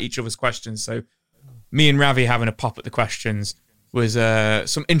had to write each other's questions, so me and Ravi having a pop at the questions was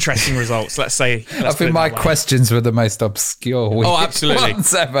some interesting results. Let's say. I think my questions were the most obscure. Oh, absolutely,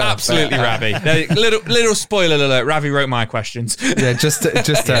 absolutely, Ravi. Little spoiler alert: Ravi wrote my questions. Yeah, just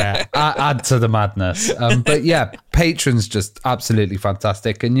to add to the madness. But yeah, patrons just absolutely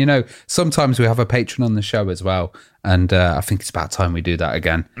fantastic, and sometimes we have a patron on the show as well, and I think it's about time we do that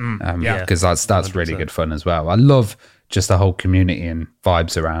again. Because that's 100%. Really good fun as well. I love just the whole community and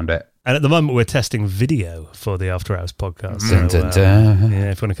vibes around it. And at the moment, we're testing video for the After Hours podcast. So, if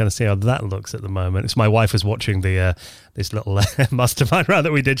you want to kind of see how that looks at the moment. It's my wife was watching the this little mastermind round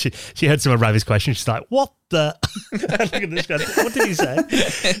that we did. She heard some of Ravi's questions. She's like, what the? Look at this guy. What did he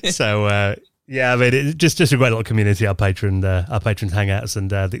say? So, I mean, it's just a great little community, our patrons hangouts and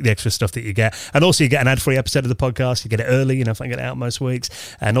the extra stuff that you get. And also you get an ad-free episode of the podcast. You get it early, if I get it out most weeks.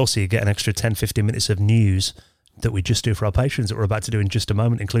 And also you get an extra 10-15 minutes of news that we just do for our patrons that we're about to do in just a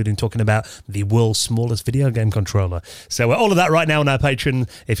moment, including talking about the world's smallest video game controller. So all of that right now on our Patreon.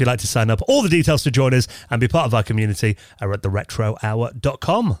 If you'd like to sign up, all the details to join us and be part of our community are at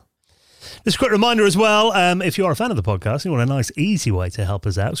theretrohour.com. Just a quick reminder as well, if you are a fan of the podcast, you want a nice, easy way to help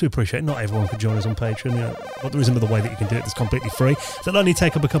us out, so we appreciate not everyone could join us on Patreon, but there is another way that you can do it that's completely free. That'll only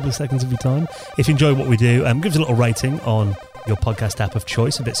take up a couple of seconds of your time. If you enjoy what we do, give us a little rating on your podcast app of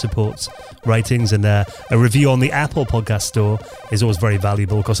choice if it supports ratings, and a review on the Apple Podcast Store is always very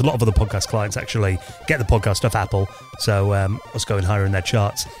valuable, because a lot of other podcast clients actually get the podcast off Apple, so us going higher in their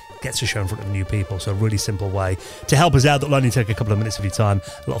charts gets a show in front of new people. So a really simple way to help us out that will only take a couple of minutes of your time.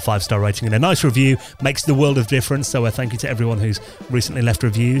 A little 5-star rating and a nice review makes the world of difference. So thank you to everyone who's recently left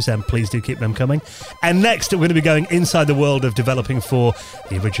reviews, and please do keep them coming. And next, we're going to be going inside the world of developing for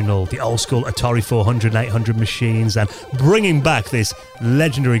the old school Atari 400 and 800 machines, and bringing back this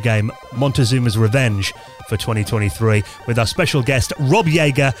legendary game, Montezuma's Revenge, for 2023 with our special guest, Rob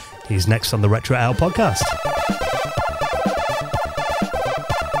Jaeger. He's next on the Retro Hour podcast.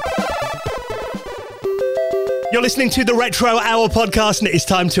 You're listening to the Retro Hour podcast, and it is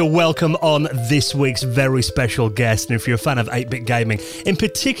time to welcome on this week's very special guest. And if you're a fan of 8-bit gaming, in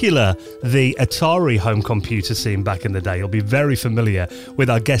particular the Atari home computer scene back in the day, you'll be very familiar with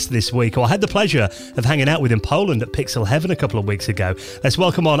our guest this week, who I had the pleasure of hanging out with in Poland at Pixel Heaven a couple of weeks ago. Let's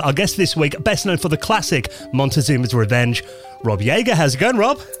welcome on our guest this week, best known for the classic Montezuma's Revenge, Rob Jaeger. How's it going,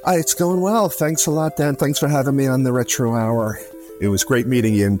 Rob? It's going well. Thanks a lot, Dan. Thanks for having me on the Retro Hour. It was great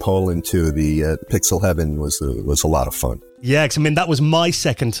meeting you in Poland, too. The Pixel Heaven was a lot of fun. Yeah, because that was my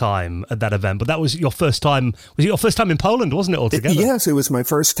second time at that event, but that was your first time. Was it your first time in Poland, wasn't it, altogether? Yes, it was my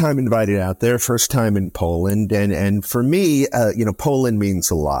first time invited out there, first time in Poland. And for me, Poland means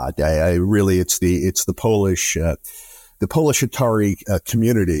a lot. I really, it's the Polish Atari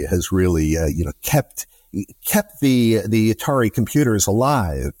community has really, kept the Atari computers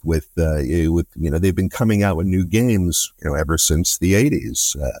alive with they've been coming out with new games, ever since the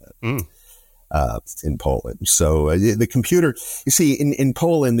 80s, in Poland. So the computer, you see, in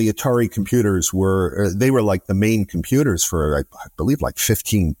Poland, the Atari computers were like the main computers for, I believe, like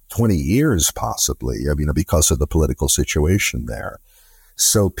 15, 20 years, possibly, because of the political situation there.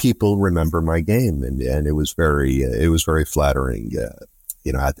 So people remember my game, and it was very flattering,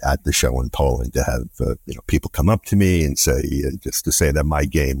 at the show in Poland to have, people come up to me and say, just to say that my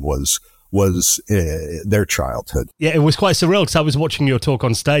game was their childhood. Yeah, it was quite surreal, because I was watching your talk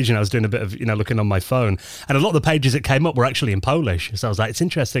on stage and I was doing a bit of, looking on my phone, and a lot of the pages that came up were actually in Polish. So I was like, it's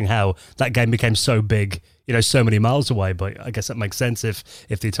interesting how that game became so big, so many miles away, but I guess that makes sense if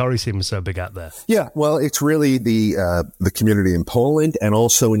the Atari scene was so big out there. Yeah, well, it's really the community in Poland and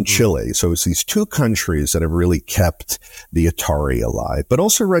also in Chile. So it's these two countries that have really kept the Atari alive, but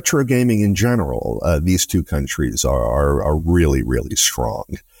also retro gaming in general. These two countries are really, really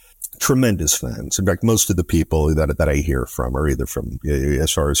strong. Tremendous fans. In fact, most of the people that I hear from are either from,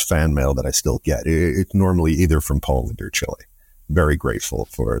 as far as fan mail that I still get, it's normally either from Poland or Chile. Very grateful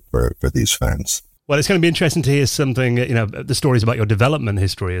for these fans. Well, it's going to be interesting to hear something, the stories about your development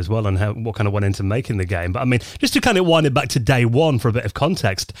history as well, and what kind of went into making the game. But I mean, just to kind of wind it back to day one for a bit of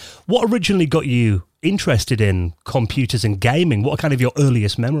context, what originally got you interested in computers and gaming? What are kind of your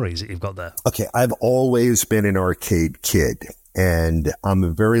earliest memories that you've got there? Okay, I've always been an arcade kid, and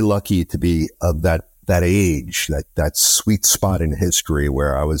I'm very lucky to be of that age, that sweet spot in history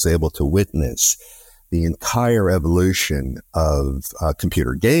where I was able to witness the entire evolution of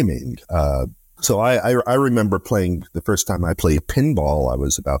computer gaming. So I remember playing, the first time I played pinball, I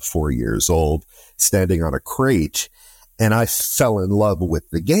was about 4 years old, standing on a crate, and I fell in love with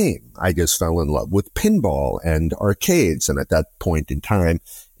the game. I just fell in love with pinball and arcades. And at that point in time,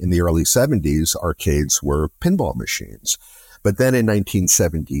 in the early 70s, arcades were pinball machines. But then in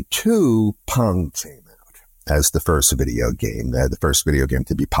 1972, Pong came out as the first video game, the first video game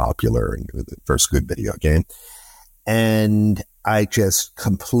to be popular and the first good video game. And I just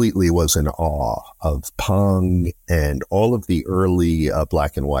completely was in awe of Pong and all of the early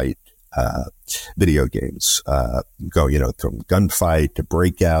black and white video games, from Gunfight to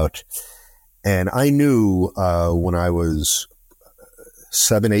Breakout. And I knew when I was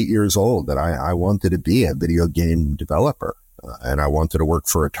 7, 8 years old that I wanted to be a video game developer, and I wanted to work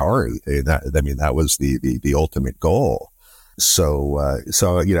for Atari. That was the ultimate goal. So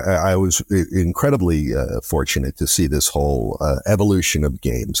I was incredibly fortunate to see this whole evolution of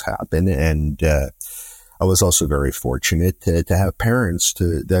games happen, and I was also very fortunate to have parents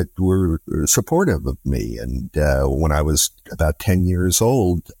that were supportive of me. And when I was about 10 years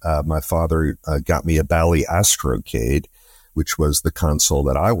old, my father got me a Bally Astrocade, which was the console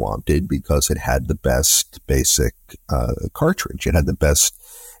that I wanted because it had the best basic cartridge. It had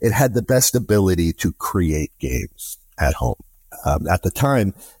the best ability to create games at home. At the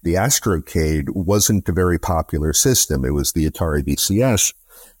time, the Astrocade wasn't a very popular system. It was the Atari VCS,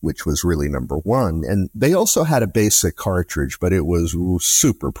 which was really number one. And they also had a basic cartridge, but it was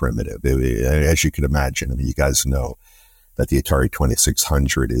super primitive. As you can imagine, I mean, you guys know that the Atari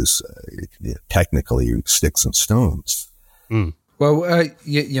 2600 is technically sticks and stones. Mm. Well,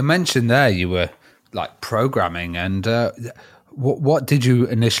 you mentioned there you were like programming, and what did you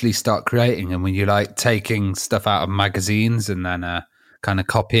initially start creating? And were you like taking stuff out of magazines and then kind of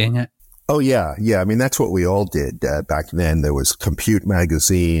copying it? Oh, yeah. I mean, that's what we all did back then. There was Compute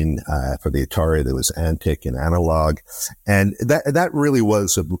magazine for the Atari. There was Antic and Analog. And that really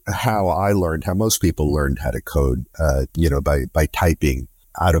was how I learned, how most people learned how to code, by typing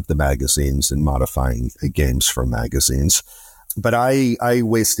out of the magazines and modifying games from magazines. But I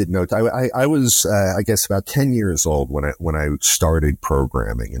wasted no time. I was, I guess, about 10 years old when I started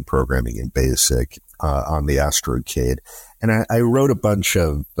programming in BASIC on the Astrocade. And I wrote a bunch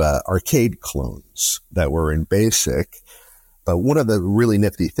of arcade clones that were in BASIC. But one of the really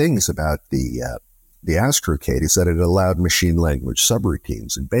nifty things about the Astrocade is that it allowed machine language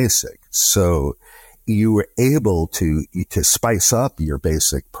subroutines in BASIC. So you were able to spice up your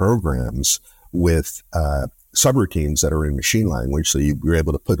BASIC programs with subroutines that are in machine language. So you were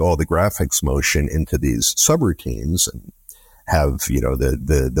able to put all the graphics motion into these subroutines and have,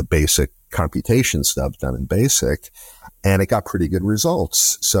 the basic computation stuff done in BASIC. And it got pretty good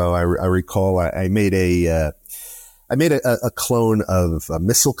results. So I recall I made a clone of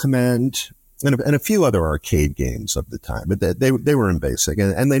Missile Command and a few other arcade games of the time, but they were in BASIC,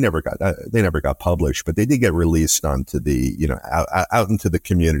 and they never got published, but they did get released onto the, out into the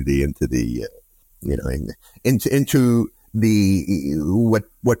community, into the, into the,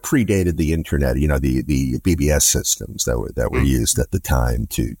 what predated the internet, the BBS systems that were used at the time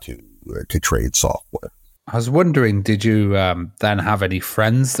to trade software. I was wondering, did you then have any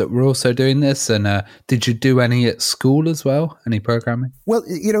friends that were also doing this? And did you do any at school as well? Any programming? Well,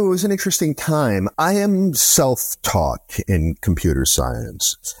 it was an interesting time. I am self-taught in computer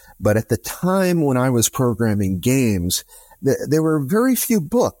science. But at the time when I was programming games, there were very few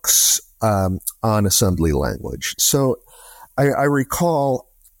books on assembly language. So I recall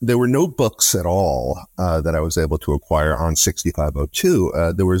there were no books at all that I was able to acquire on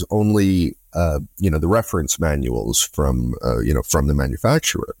 6502. There was only the reference manuals from the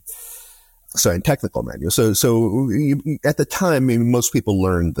manufacturer. So, and technical manuals. So at the time, most people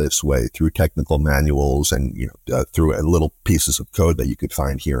learned this way through technical manuals and, through little pieces of code that you could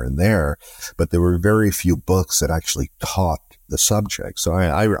find here and there. But there were very few books that actually taught the subject. So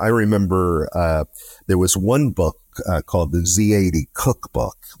I remember, there was one book, called the Z80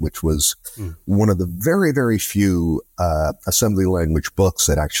 Cookbook, which was one of the very, very few, assembly language books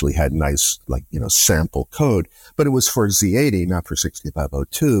that actually had nice, sample code, but it was for Z80, not for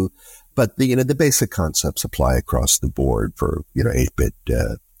 6502. But the basic concepts apply across the board for, 8-bit,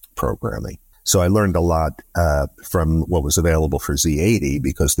 programming. So I learned a lot, from what was available for Z80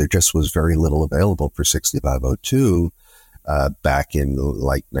 because there just was very little available for 6502, back in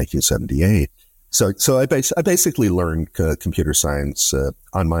 1978. So I basically learned computer science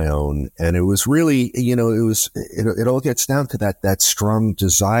on my own, and it was really, it all gets down to that strong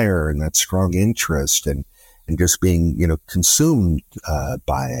desire and that strong interest and just being, consumed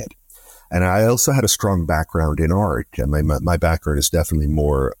by it. And I also had a strong background in art. My background is definitely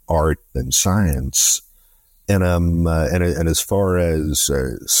more art than science. And as far as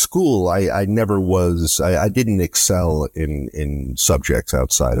school, I never was, I didn't excel in subjects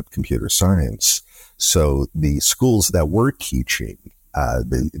outside of computer science. So the schools that were teaching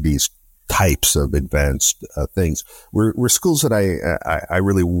these types of advanced things were schools that I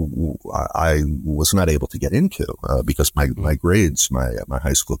really I was not able to get into because my grades, my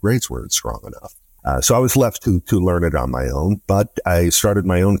high school grades weren't strong enough. So I was left to learn it on my own. But I started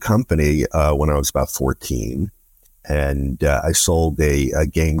my own company when I was about 14, and I sold a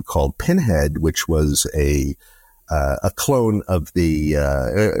game called Pinhead, which was a clone of the,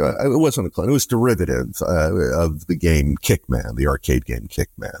 it wasn't a clone, it was derivative of the game Kickman, the arcade game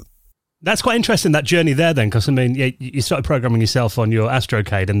Kickman. That's quite interesting, that journey there then, because I mean, you started programming yourself on your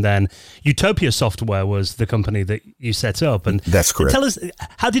Astrocade, and then Utopia Software was the company that you set up. And that's correct. Tell us,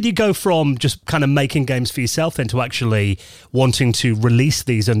 how did you go from just kind of making games for yourself then to actually wanting to release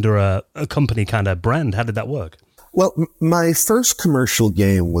these under a company kind of brand? How did that work? Well, my first commercial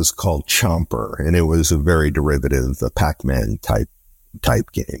game was called Chomper, and it was a very derivative, Pac-Man type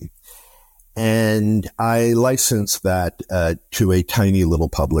game. And I licensed that to a tiny little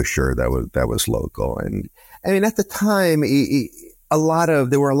publisher that was local. And I mean, at the time, there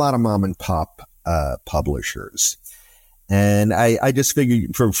were a lot of mom and pop publishers. And I just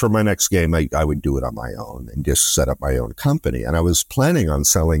figured for my next game, I would do it on my own and just set up my own company. And I was planning on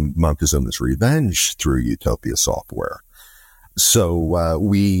selling Montezuma's Revenge through Utopia Software. So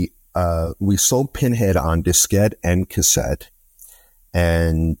we sold Pinhead on diskette and cassette.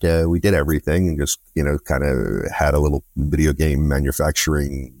 And we did everything and just, kind of had a little video game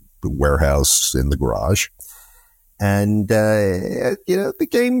manufacturing warehouse in the garage. And, the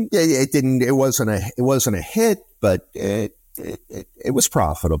game, it wasn't a hit, but it was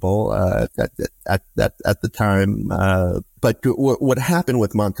profitable, at the time. But what happened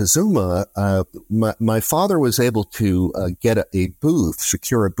with Montezuma, my father was able to,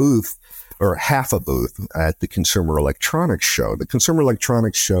 secure a booth, or half a booth at the Consumer Electronics Show. The Consumer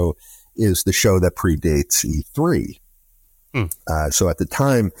Electronics Show is the show that predates E3. So at the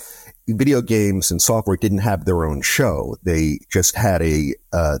time, video games and software didn't have their own show. They just had a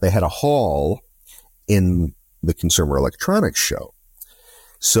hall in the Consumer Electronics Show.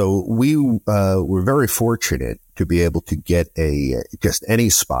 So we were very fortunate to be able to get just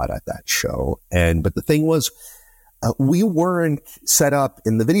any spot at that show. But the thing was, we weren't set up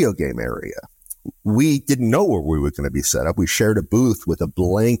in the video game area. We didn't know where we were going to be set up. We shared a booth with a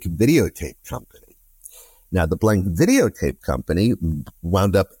Blank videotape company. Now, the Blank videotape company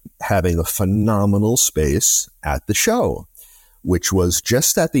wound up having a phenomenal space at the show, which was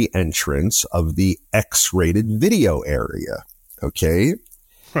just at the entrance of the X-rated video area. Okay.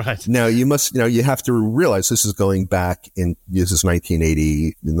 Right. Now you have to realize this is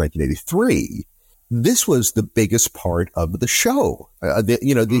 1983. This was the biggest part of the show.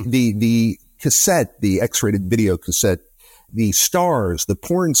 The cassette, the X-rated video cassette, the stars, the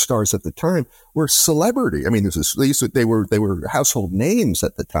porn stars at the time were celebrity. I mean, they were household names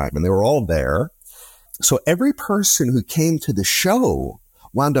at the time, and they were all there. So every person who came to the show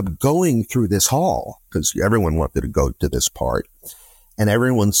wound up going through this hall because everyone wanted to go to this part, and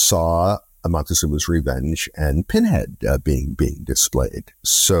everyone saw Montezuma's Revenge and Pinhead being displayed.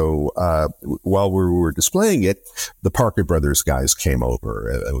 So while we were displaying it, the Parker Brothers guys came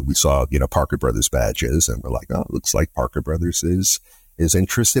over. We saw Parker Brothers badges, and we're like, oh, it looks like Parker Brothers is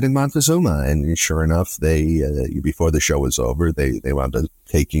interested in Montezuma. And sure enough, they before the show was over, they wound up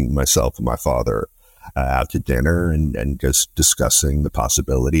taking myself and my father out to dinner and just discussing the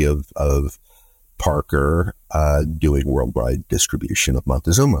possibility of Parker doing worldwide distribution of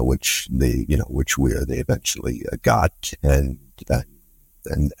Montezuma, which they eventually got, and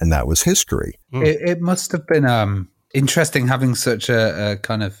that was history. It must have been interesting having such a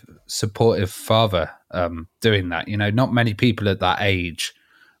kind of supportive father doing that. Not many people at that age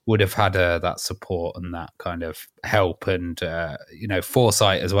would have had that support and that kind of help and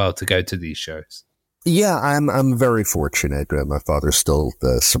foresight as well to go to these shows. Yeah, I'm very fortunate. My father's still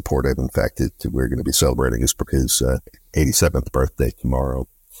supportive. In fact, we're going to be celebrating his 87th birthday tomorrow.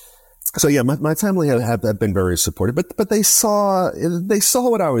 So yeah, my family have been very supportive, but they saw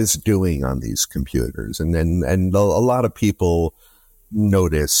what I was doing on these computers, and a lot of people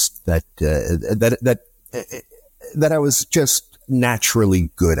noticed that I was just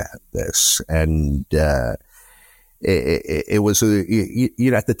naturally good at this, and it was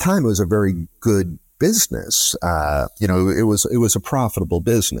at the time it was a very good business. It was a profitable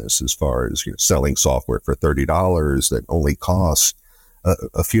business as far as selling software for $30 that only cost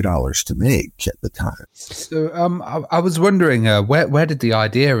a few dollars to make at the time. So I was wondering where did the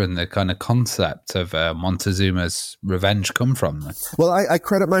idea and the kind of concept of Montezuma's Revenge come from then? Well, I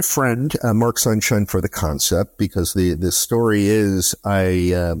credit my friend Mark Sunshine for the concept, because the story is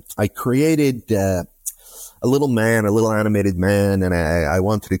I created little man, a little animated man, and I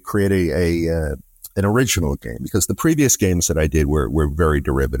wanted to create an original game because the previous games that I did were very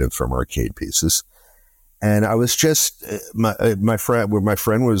derivative from arcade pieces. And I was just, my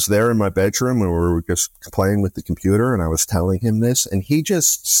friend was there in my bedroom and we were just playing with the computer and I was telling him this and he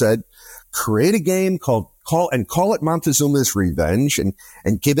just said, create a game call it Montezuma's Revenge and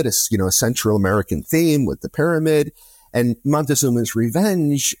give it a Central American theme with the pyramid and Montezuma's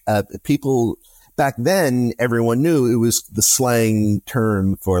Revenge. People back then, everyone knew it was the slang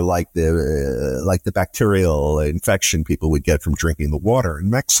term for like the bacterial infection people would get from drinking the water in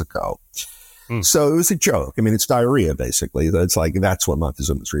Mexico. So it was a joke. I mean, it's diarrhea, basically. That's what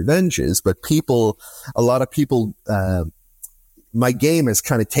Montezuma's Revenge is. But a lot of people, my game has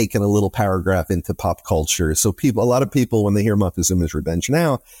kind of taken a little paragraph into pop culture. So a lot of people, when they hear Montezuma's Revenge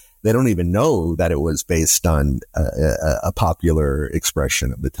now, they don't even know that it was based on a popular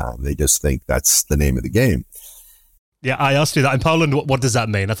expression of the time. They just think that's the name of the game. Yeah, I asked you that in Poland. What does that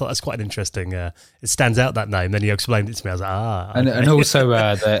mean? I thought that's quite an interesting. It stands out, that name. Then you explained it to me. I was like, okay. And also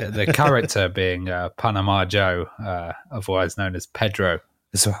the character being Panama Joe, otherwise known as Pedro,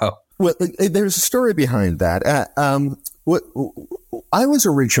 as well. Well, there's a story behind that. I was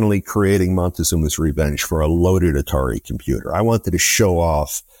originally creating Montezuma's Revenge for a loaded Atari computer. I wanted to show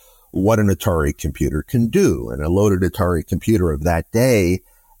off what an Atari computer can do, and a loaded Atari computer of that day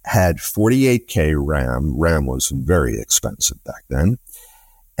had 48K RAM. RAM was very expensive back then,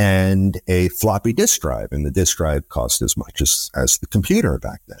 and a floppy disk drive. And the disk drive cost as much as the computer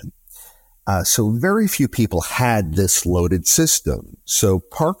back then. So very few people had this loaded system. So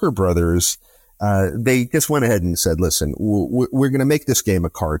Parker Brothers, they just went ahead and said, listen, we're going to make this game a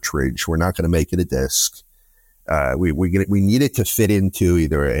cartridge. We're not going to make it a disk. We need it to fit into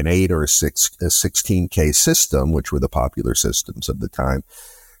either an 8 or a 16K system, which were the popular systems of the time.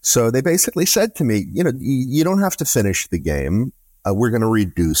 So they basically said to me, you don't have to finish the game. We're going to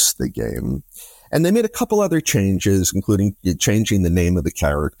reduce the game. And they made a couple other changes, including changing the name of the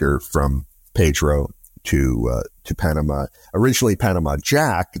character from Pedro to Panama. Originally Panama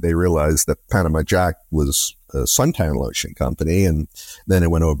Jack. They realized that Panama Jack was a suntan lotion company, and then it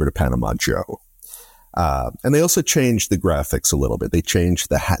went over to Panama Joe. And they also changed the graphics a little bit. They changed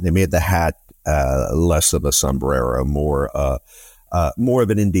the hat. They made the hat less of a sombrero, more of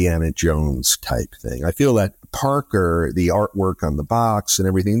an Indiana Jones type thing. I feel that Parker, the artwork on the box and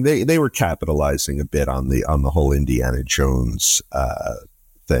everything, they were capitalizing a bit on the whole Indiana Jones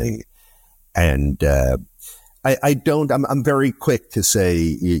thing. And I'm very quick to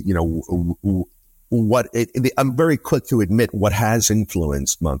say, I'm very quick to admit what has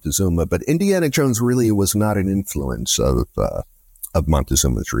influenced Montezuma, but Indiana Jones really was not an influence of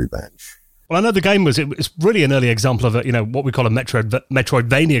Montezuma's Revenge. Well, I know the game it's really an early example of what we call a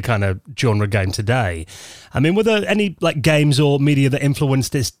Metroidvania kind of genre game today. I mean, were there any games or media that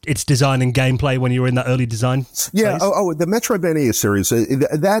influenced its design and gameplay when you were in that early design phase? Yeah. The Metroidvania series,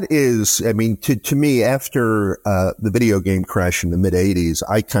 that is, I mean, to me, after the video game crash in the mid '80s,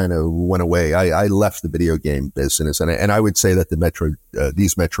 I kind of went away. I left the video game business, and I would say that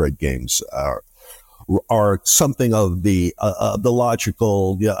these Metroid games are something of the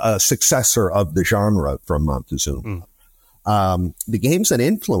logical successor of the genre from Montezuma. The games that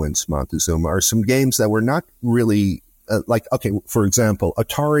influenced Montezuma are some games that were not really for example,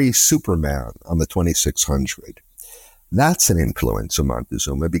 Atari Superman on the 2600. That's an influence of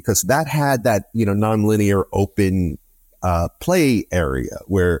Montezuma because that had that nonlinear open play area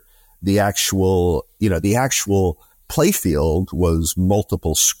where the actual playfield was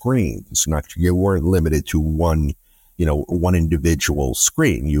multiple screens. You weren't limited to one individual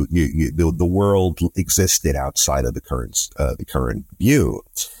screen. The world existed outside of the current view.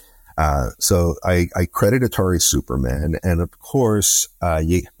 So I credit Atari Superman, and of course,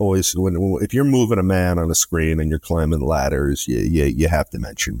 you always if you're moving a man on a screen and you're climbing ladders, you have to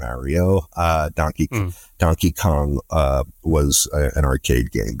mention Mario. Donkey Kong was an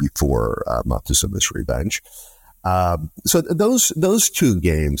arcade game before Montezuma's Revenge. So those two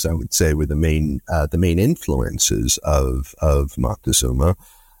games, I would say, were the main influences of Montezuma.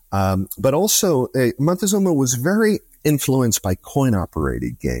 But also, Montezuma was very influenced by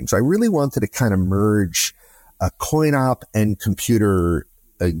coin-operated games. I really wanted to kind of merge coin-op and computer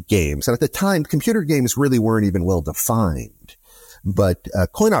games. And at the time, computer games really weren't even well defined, but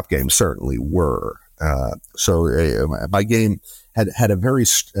coin-op games certainly were. So my game had a very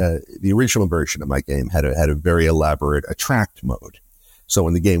the original version of my game had a very elaborate attract mode. So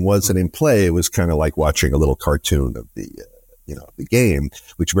when the game wasn't in play, it was kind of like watching a little cartoon of the game,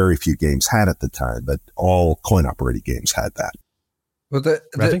 which very few games had at the time, but all coin operated games had that. Well,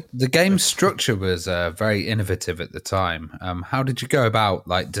 the game structure was very innovative at the time. How did you go about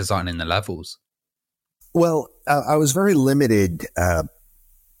like designing the levels? Well, I was very limited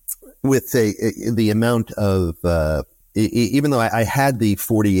with the amount of even though I had the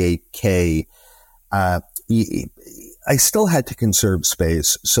 48K, I still had to conserve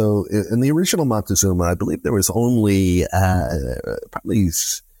space. So in the original Montezuma, I believe there was only probably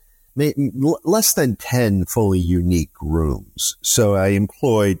less than 10 fully unique rooms. So I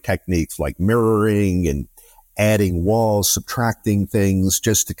employed techniques like mirroring and adding walls, subtracting things,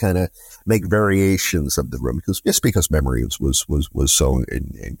 just to kind of make variations of the room, because memory was so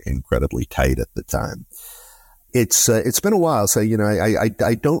incredibly tight at the time. It's been a while, so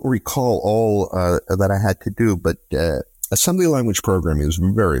I don't recall all that I had to do, but assembly language programming is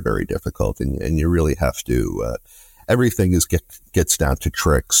very, very difficult, and you really have to. Everything gets down to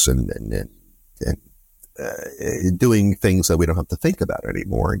tricks and doing things that we don't have to think about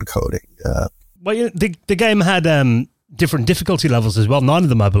anymore in coding. Well, the game had different difficulty levels as well, 9 of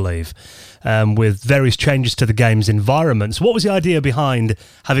them, I believe, with various changes to the game's environments. What was the idea behind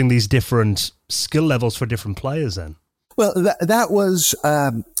having these different skill levels for different players then? Well, that was,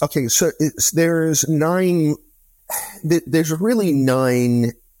 okay, so there's really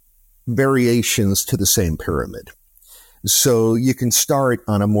 9 variations to the same pyramid. So you can start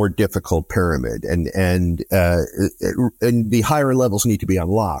on a more difficult pyramid, and the higher levels need to be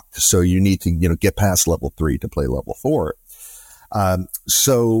unlocked. So you need to, get past level 3 to play level 4.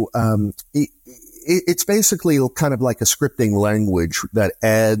 It's basically kind of like a scripting language that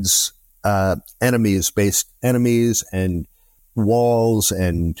adds enemies and walls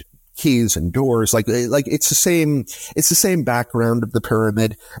and keys and doors. Like it's the same background of the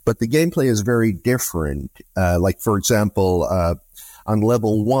pyramid, but the gameplay is very different. Like for example, on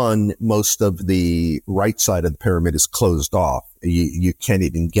level 1, most of the right side of the pyramid is closed off. You can't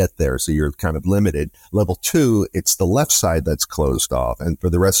even get there, so you're kind of limited. Level 2, it's the left side that's closed off, and for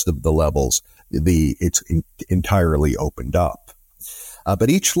the rest of the levels, it's entirely opened up.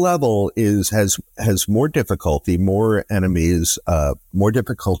 But each level has more difficulty, more enemies, more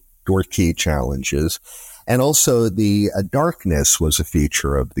difficult door key challenges, and also the darkness was a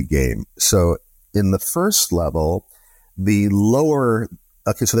feature of the game. So in the first level, so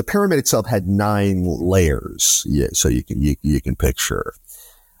the pyramid itself had 9 layers, so you can picture.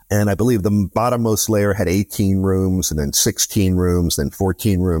 And I believe the bottommost layer had 18 rooms, and then 16 rooms, then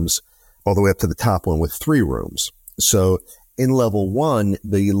 14 rooms, all the way up to the top one with 3 rooms. So in level 1,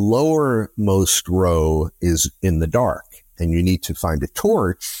 the lowermost row is in the dark, and you need to find a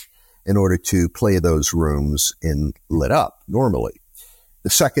torch in order to play those rooms in lit up normally.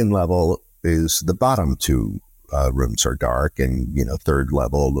 The second level is the bottom 2 rooms are dark, and third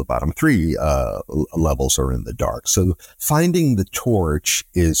level, the bottom 3 levels are in the dark. So finding the torch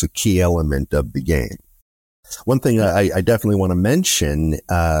is a key element of the game. One thing I definitely want to mention,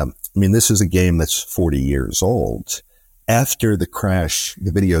 this is a game that's 40 years old. After the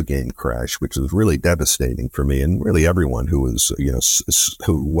video game crash, which was really devastating for me and really everyone who was,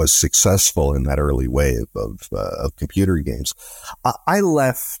 who was successful in that early wave of computer games, I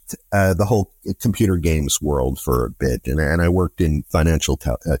left the whole computer games world for a bit, and I worked in financial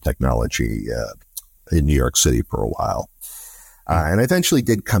technology in New York City for a while. And I eventually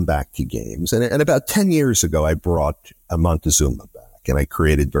did come back to games. And about 10 years ago, I brought Montezuma back, and I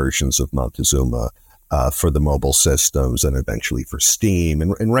created versions of Montezuma for the mobile systems and eventually for Steam.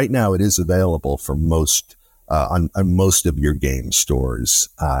 And right now it is available for most, on most of your game stores.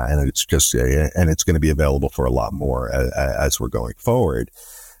 And it's going to be available for a lot more as we're going forward.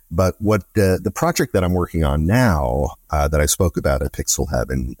 But what, the project that I'm working on now, that I spoke about at Pixel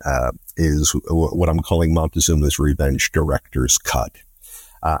Heaven, is what I'm calling Montezuma's Revenge Director's Cut.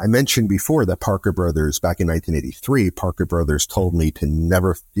 I mentioned before that Parker Brothers, back in 1983, Parker Brothers told me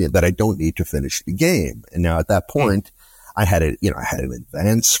that I don't need to finish the game. And now at that point, I had an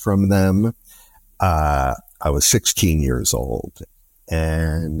advance from them. I was 16 years old,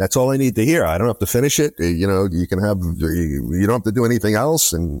 and that's all I need to hear. I don't have to finish it. You don't have to do anything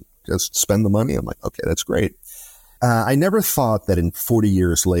else and just spend the money. I'm like, okay, that's great. I never thought that in 40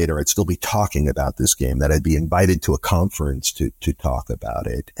 years later, I'd still be talking about this game, that I'd be invited to a conference to talk about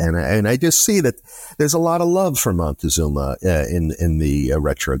it. And I just see that there's a lot of love for Montezuma, in the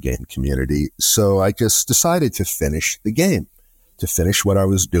retro game community. So I just decided to finish the game, to finish what I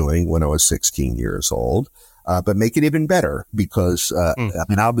was doing when I was 16 years old, but make it even better because,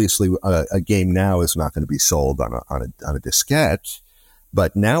 obviously a game now is not going to be sold on a diskette.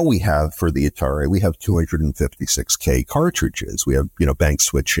 But now we have, for the Atari, we have 256K cartridges. We have, bank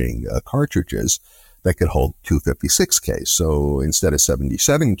switching cartridges. that could hold 256K. So instead of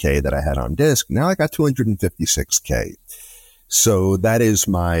 77K that I had on disk, now I got 256K. So that is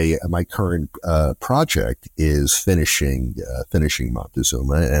my current project is finishing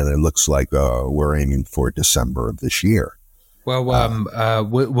Montezuma, and it looks like we're aiming for December of this year. Well,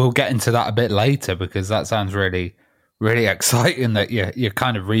 we'll get into that a bit later, because that sounds really, really exciting that you're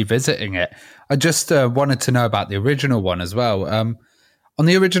kind of revisiting it. I just wanted to know about the original one as well. On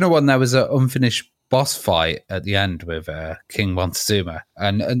the original one, there was an unfinished boss fight at the end with King Montezuma,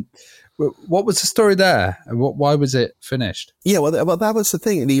 and what was the story there? Why was it finished? Yeah, well, that was the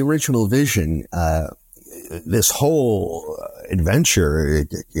thing. The original vision, this whole adventure,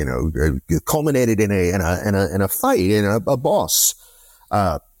 culminated in a fight, in a boss.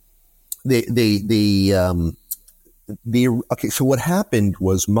 Okay, so what happened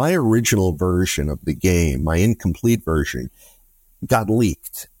was my original version of the game, my incomplete version, got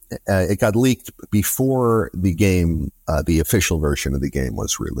leaked. It got leaked before the game, the official version of the game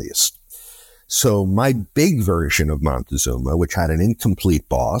was released. So my big version of Montezuma, which had an incomplete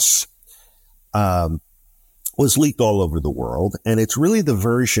boss, was leaked all over the world. And it's really the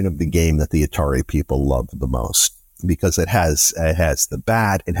version of the game that the Atari people love the most, because it has the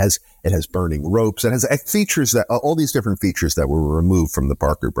bat, it has burning ropes, it has features that, all these different features that were removed from the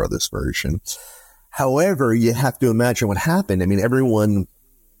Parker Brothers version. However, you have to imagine what happened. I mean, everyone,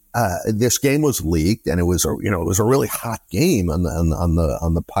 this game was leaked, and it was a really hot game on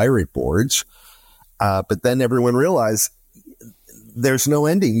the pirate boards. But then everyone realized there's no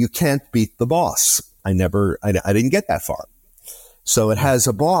ending. You can't beat the boss. I didn't get that far. So it has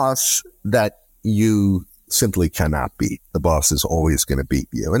a boss that you simply cannot beat. The boss is always going to beat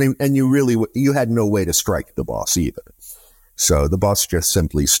you. And you had no way to strike the boss either. So the boss just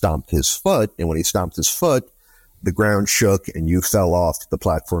simply stomped his foot. And when he stomped his foot, the ground shook and you fell off the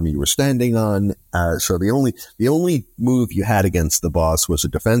platform you were standing on. So the only move you had against the boss was a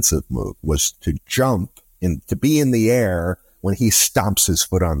defensive move, was to jump and to be in the air when he stomps his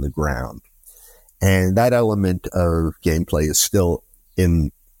foot on the ground. And that element of gameplay is still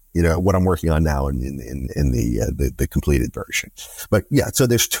in, what I'm working on now in the completed version. But yeah, so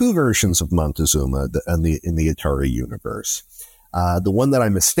there's two versions of Montezuma in the Atari universe. The one that I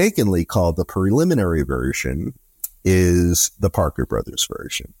mistakenly called the preliminary version is the Parker Brothers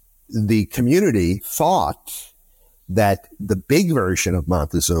version. The community thought that the big version of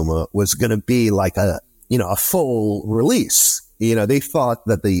Montezuma was going to be like a full release. They thought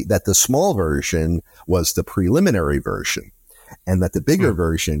that the small version was the preliminary version, and that the bigger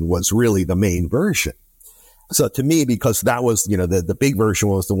version was really the main version. So to me, because that was, the big version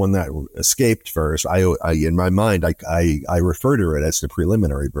was the one that escaped first, I in my mind, I refer to it as the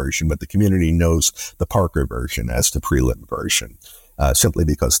preliminary version, but the community knows the Parker version as the prelim version, simply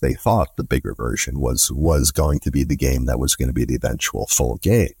because they thought the bigger version was going to be the game that was going to be the eventual full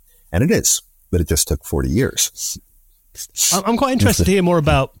game. And it is, but it just took 40 years. I'm quite interested to hear more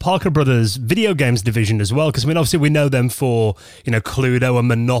about Parker Brothers' video games division as well, because obviously we know them for Cluedo and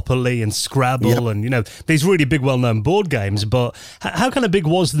Monopoly and Scrabble, and these really big, well-known board games. But how kind of big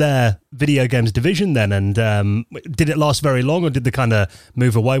was their video games division then? And did it last very long, or did they kind of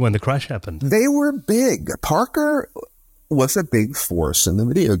move away when the crash happened? They were big. Parker was a big force in the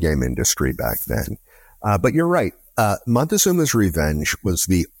video game industry back then. But you're right. Montezuma's Revenge was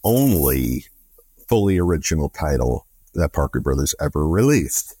the only fully original title that Parker Brothers ever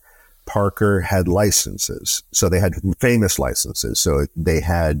released. Parker had licenses. So they had famous licenses. So they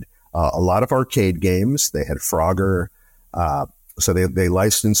had a lot of arcade games. They had Frogger. So they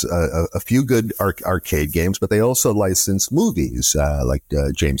licensed a few good arcade games, but they also licensed movies like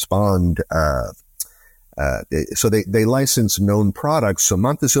James Bond. So they licensed known products. So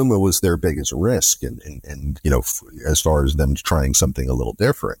Montezuma was their biggest risk, and as far as them trying something a little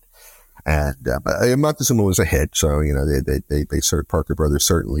different. And Montezuma was a hit, so Parker Brothers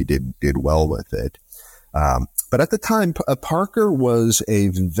certainly did well with it. But at the time, Parker was a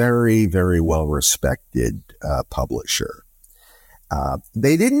very, very well respected publisher.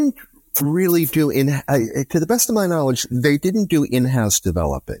 They didn't really do to the best of my knowledge, they didn't do in-house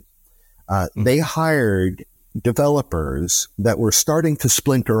developing. They hired developers that were starting to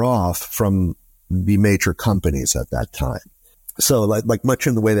splinter off from the major companies at that time. So like much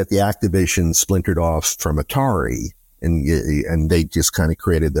in the way that the Activision splintered off from Atari and they just kind of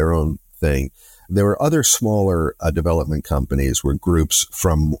created their own thing. There were other smaller development companies where groups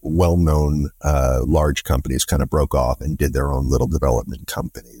from well-known large companies kind of broke off and did their own little development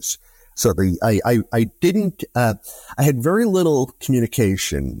companies. So I had very little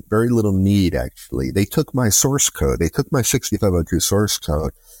communication, very little need actually. They took my source code, they took my 6502 source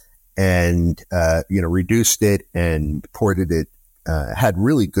code, and, reduced it and ported it, had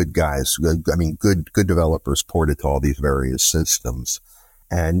really good guys. Good developers ported to all these various systems.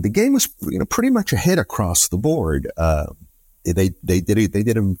 And the game was, pretty much a hit across the board. They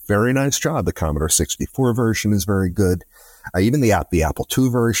did a very nice job. The Commodore 64 version is very good. Even the Apple II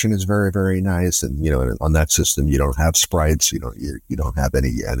version is very, very nice. And, on that system, you don't have sprites. You don't have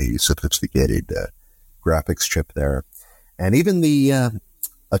any sophisticated, graphics chip there. And even the,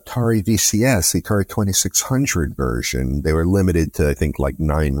 Atari VCS, the Atari 2600 version, they were limited to, I think, like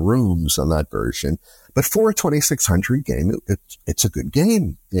 9 rooms on that version. But for a 2600 game, it's a good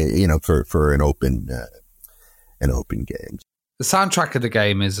game, for an open game. The soundtrack of the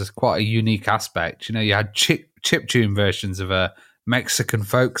game is quite a unique aspect. You had chiptune versions of Mexican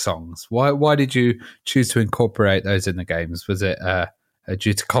folk songs. Why did you choose to incorporate those in the games? Was it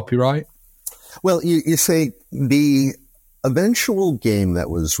due to copyright? Well, you say the eventual game that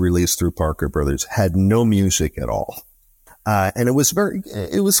was released through Parker Brothers had no music at all. And it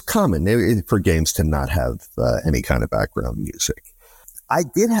was common for games to not have any kind of background music. I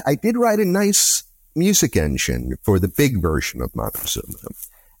did write a nice music engine for the big version of Montezuma.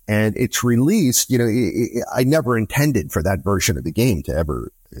 And it's released, I never intended for that version of the game to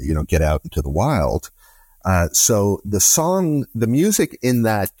ever, get out into the wild. So the music in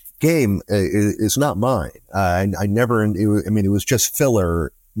that game is not mine. It was just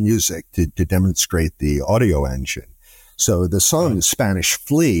filler music to demonstrate the audio engine. So the song is Spanish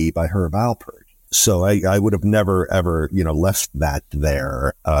Flea by Herb Alpert. So I would have never, ever, left that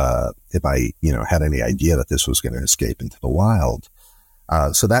there, if I, had any idea that this was going to escape into the wild.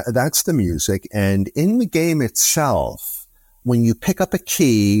 So that's the music. And in the game itself, when you pick up a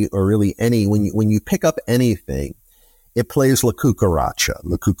key or really when you pick up anything, it plays La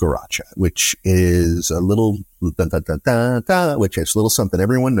Cucaracha, which is a little, which is a little something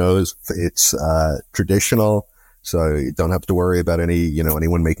everyone knows. It's, traditional. So you don't have to worry about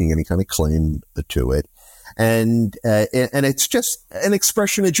anyone making any kind of claim to it. And it's just an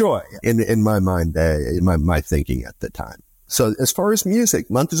expression of joy in my mind, in my thinking at the time. So as far as music,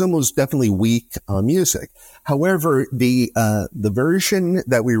 Montezuma was definitely weak on music. However, the version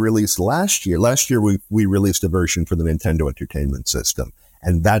that we released last year we released a version for the Nintendo Entertainment System.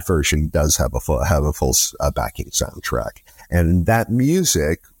 And that version does have a full backing soundtrack. And that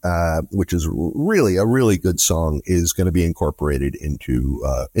music, which is really a really good song, is going to be incorporated into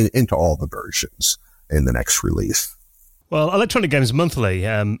all the versions in the next release. Well, Electronic Games Monthly,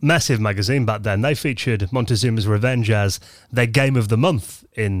 massive magazine back then, they featured Montezuma's Revenge as their Game of the Month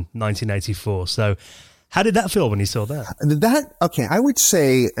in 1984. So how did that feel when you saw that? Okay, I would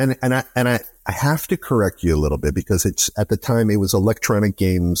say, and I have to correct you a little bit because at the time it was Electronic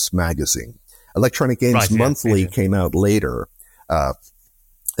Games Magazine. Electronic Games Monthly came out later, and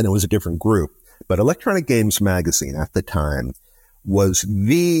it was a different group. But Electronic Games Magazine at the time was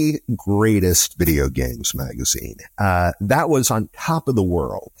the greatest video games magazine. That was on top of the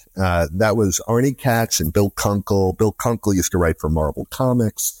world. That was Arnie Katz and Bill Kunkel. Bill Kunkel used to write for Marvel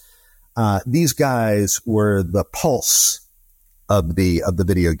Comics. These guys were the pulse of the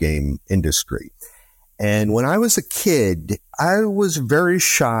video game industry. And when I was a kid, I was very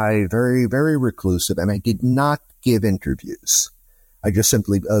shy, very, very reclusive, and I did not give interviews. I just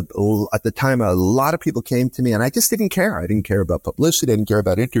simply, at the time, a lot of people came to me and I just didn't care. I didn't care about publicity. I didn't care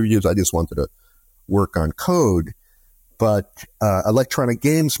about interviews. I just wanted to work on code. But, Electronic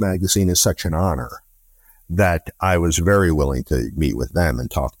Games Magazine is such an honor that I was very willing to meet with them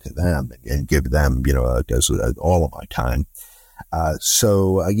and talk to them and give them, all of my time.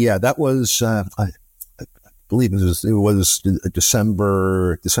 That was, I believe it was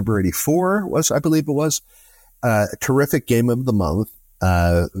December 84 I believe it was. Terrific Game of the Month,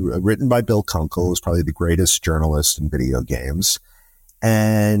 written by Bill Kunkel, who's probably the greatest journalist in video games.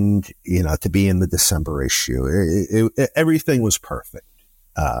 And, to be in the December issue, everything was perfect,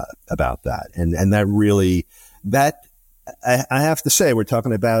 about that. And that really, I have to say, we're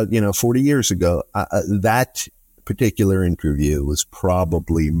talking about, 40 years ago, that particular interview was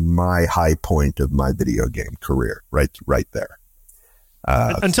probably my high point of my video game career, right there.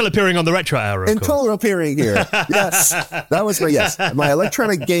 Until appearing on the Retro Hour, of course. Appearing here. Yes. That was my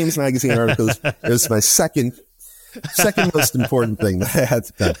Electronic Games Magazine articles. It was my second most important thing that I had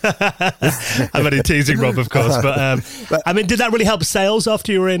to do. I'm only teasing Rob, of course. But did that really help sales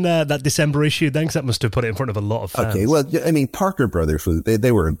after you were in that December issue then? Because that must have put it in front of a lot of fans. Okay, well, Parker Brothers,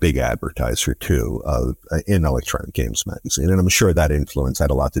 they were a big advertiser, too, in Electronic Games Magazine. And I'm sure that influence had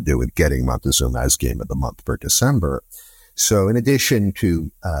a lot to do with getting Montezuma as Game of the Month for December. So in addition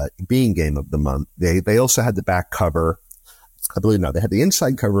to being Game of the Month, they also had the back cover I believe not. They had the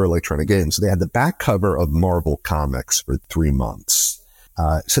inside cover of Electronic Games. They had the back cover of Marvel Comics for 3 months.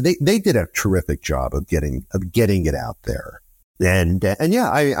 So they did a terrific job of getting it out there. And yeah,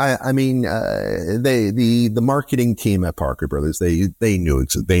 I mean, the marketing team at Parker Brothers, they knew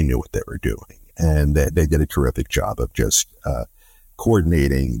what they were doing, and they did a terrific job of just,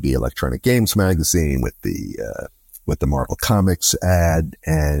 coordinating the Electronic Games magazine with the Marvel Comics ad.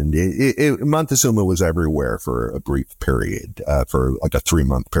 And Montezuma was everywhere for a brief period, for like a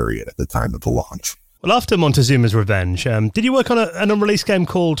 3-month period at the time of the launch. Well, after Montezuma's Revenge, did you work on an unreleased game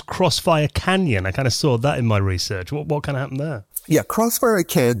called Crossfire Canyon? I kind of saw that in my research. What kind of happened there? Yeah, Crossfire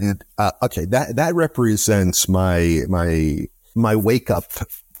Canyon. Okay, that represents my wake up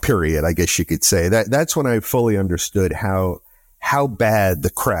period, I guess you could say. That's when I fully understood how bad the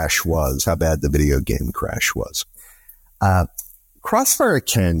crash was, how bad the video game crash was. Crossfire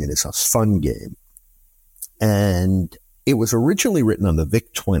Canyon is a fun game, and it was originally written on the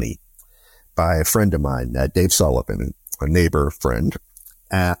VIC-20 by a friend of mine, Dave Sullivan, a neighbor friend.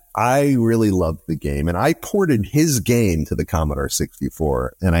 I really loved the game, and I ported his game to the Commodore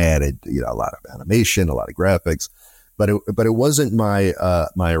 64, and I added, a lot of animation, a lot of graphics, but it wasn't my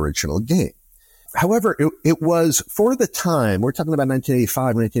original game. However, it was, for the time, we're talking about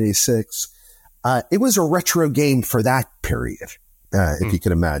 1985, 1986, it was a retro game for that period, if you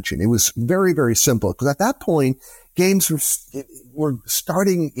can imagine. It was very, very simple, because at that point, games were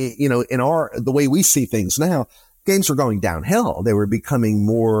starting, in the way we see things now, games were going downhill. They were becoming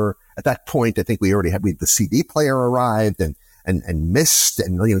more, at that point, I think we had the CD player arrived and Myst,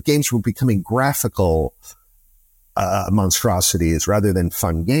 and, games were becoming graphical, monstrosities rather than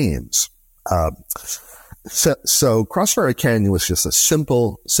fun games. So Crossfire Canyon was just a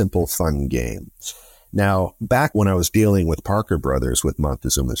simple, fun game. Now, back when I was dealing with Parker Brothers with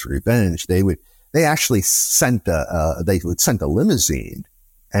Montezuma's Revenge, they actually sent a limousine,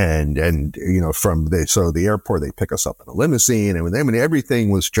 and from the airport, they pick us up in a limousine, and everything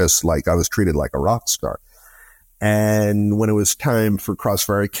was just like, I was treated like a rock star. And when it was time for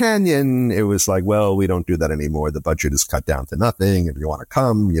Crossfire Canyon, it was like, well, we don't do that anymore. The budget is cut down to nothing. If you want to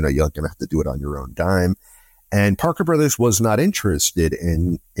come, you're going to have to do it on your own dime. And Parker Brothers was not interested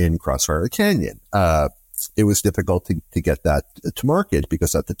in Crossfire Canyon. It was difficult to get that to market,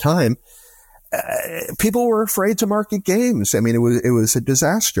 because at the time, people were afraid to market games. I mean, it was a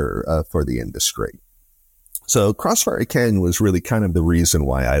disaster for the industry. So Crossfire Canyon was really kind of the reason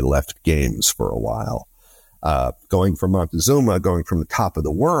why I left games for a while. Going from Montezuma, going from the top of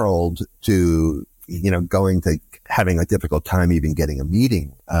the world to, going to having a difficult time even getting a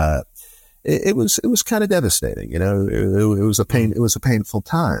meeting. It was kind of devastating. It was a painful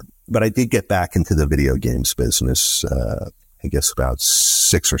time, but I did get back into the video games business, I guess about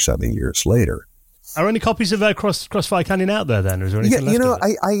 6 or 7 years later. Are any copies of Crossfire Canyon out there then? Or is there anything left of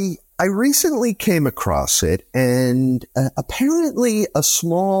it? I recently came across it, and apparently a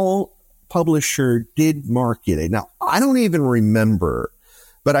small publisher did market it. Now, I don't even remember,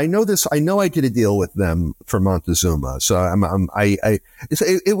 but I know this. I know I did a deal with them for Montezuma. So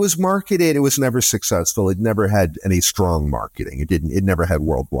it was marketed. It was never successful. It never had any strong marketing. It never had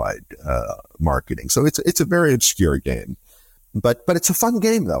worldwide marketing. So it's a very obscure game, but it's a fun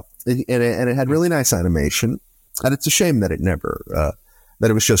game though. And it had really nice animation. And it's a shame that it never,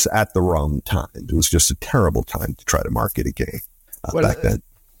 that it was just at the wrong time. It was just a terrible time to try to market a game back then.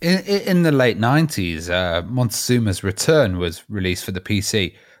 In the late 90s, Montezuma's Return was released for the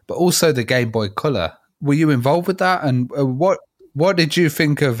PC, but also the Game Boy Color. Were you involved with that? And what did you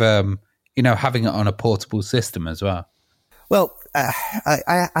think of, having it on a portable system as well? Well,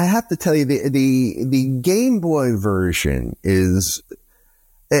 I have to tell you, the Game Boy version is,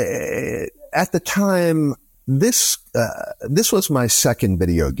 at the time, this was my second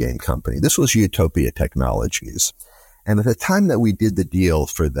video game company. This was Utopia Technologies. And at the time that we did the deal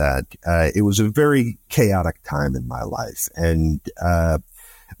for that, it was a very chaotic time in my life. And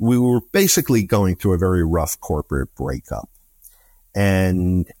we were basically going through a very rough corporate breakup.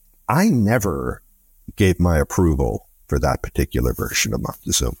 And I never gave my approval for that particular version of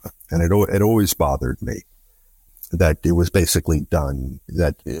Montezuma. And it always bothered me that it was basically done,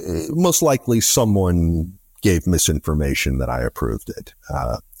 that most likely someone gave misinformation that I approved it.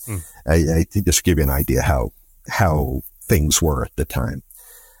 I just give you an idea how things were at the time.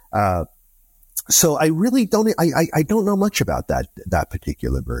 So I really don't, I don't know much about that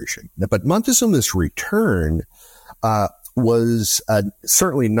particular version. But Montezuma's Return, was,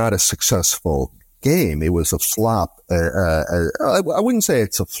 certainly not a successful game. It was a flop. I wouldn't say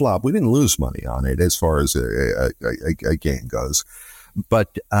it's a flop. We didn't lose money on it as far as a game goes,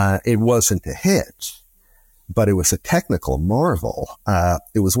 but, it wasn't a hit. but it was a technical marvel.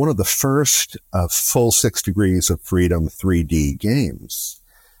 It was one of the first full 6 Degrees of Freedom 3D games.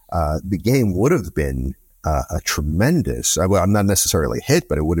 The game would have been a tremendous, I'm not necessarily a hit,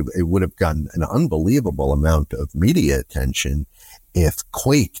 but it would have gotten an unbelievable amount of media attention if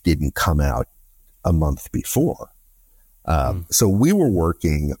Quake didn't come out a month before. So we were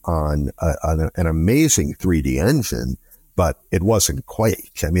working on an amazing 3D engine, but it wasn't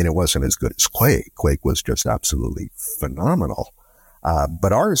Quake. I mean, it wasn't as good as Quake. Quake was just absolutely phenomenal.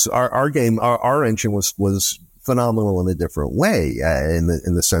 But our engine was phenomenal in a different way, in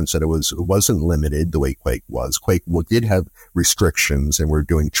the sense that it wasn't limited the way Quake was. Quake did have restrictions, and we're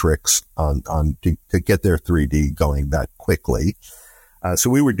doing tricks to get their 3D going that quickly.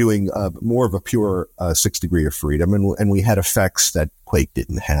 So we were doing more of a pure 6 Degree of Freedom, and we had effects that Quake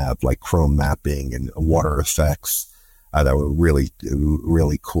didn't have, like chrome mapping and water effects that were really,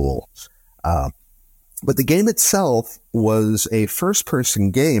 really cool. But the game itself was a first-person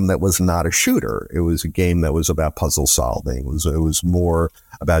game that was not a shooter. It was a game that was about puzzle solving. It was more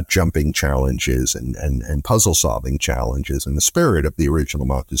about jumping challenges and puzzle-solving challenges in the spirit of the original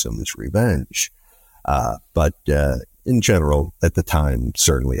Montezuma's Revenge. But in general, at the time,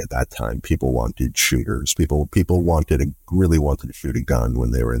 certainly at that time, people wanted shooters. People really wanted to shoot a gun when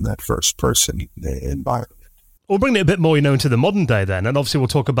they were in that first-person environment. We'll bring it a bit more, into the modern day then, and obviously we'll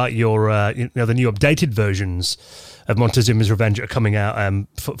talk about your, the new updated versions of Montezuma's Revenge are coming out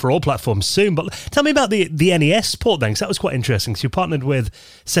for all platforms soon. But tell me about the NES port then, because that was quite interesting. So you partnered with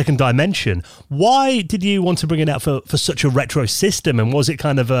Second Dimension. Why did you want to bring it out for such a retro system? And was it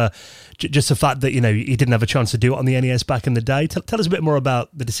kind of just the fact that, you didn't have a chance to do it on the NES back in the day? Tell us a bit more about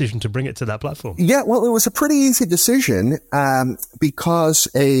the decision to bring it to that platform. Yeah, well, it was a pretty easy decision because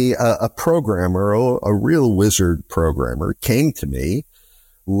a programmer, a real wizard programmer, came to me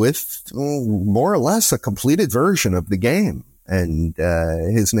with more or less a completed version of the game. And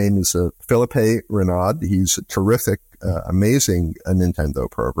his name is Philippe Renaud. He's a terrific, amazing Nintendo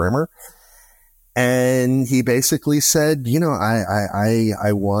programmer. And he basically said,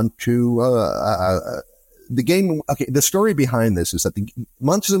 I want to, the game, okay, the story behind this is that the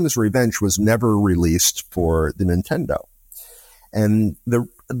Montezuma's Revenge was never released for the Nintendo. And the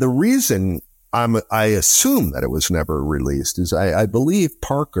reason I assume that it was never released is I believe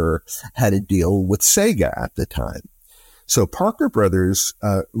Parker had a deal with Sega at the time. So Parker Brothers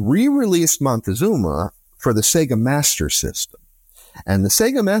re-released Montezuma for the Sega Master System. And the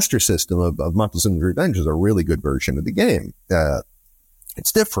Sega Master System of Montezuma's Revenge is a really good version of the game.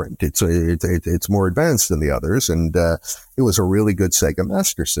 It's different. It's more advanced than the others, and it was a really good Sega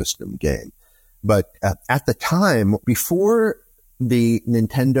Master System game. But at the time, before the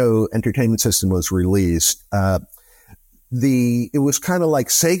Nintendo Entertainment System was released, it was kind of like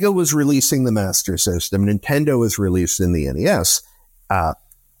Sega was releasing the Master System, Nintendo was releasing the NES.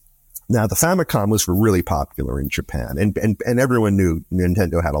 Now, the Famicom was really popular in Japan, and everyone knew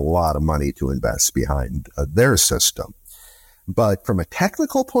Nintendo had a lot of money to invest behind their system. But from a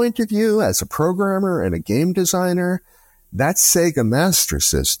technical point of view, as a programmer and a game designer, that Sega Master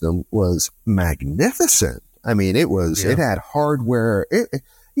System was magnificent. I mean, it had hardware.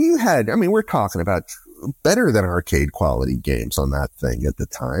 We're talking about better than arcade quality games on that thing at the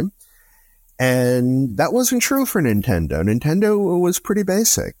time. And that wasn't true for Nintendo. Nintendo was pretty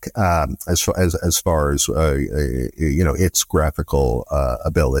basic, as far as, its graphical,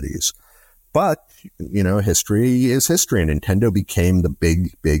 abilities. But, history is history. Nintendo became the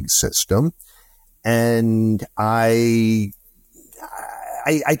big system. And I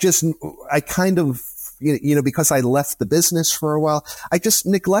kind of, because I left the business for a while, I just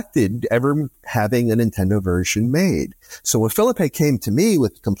neglected ever having a Nintendo version made. So when Philippe came to me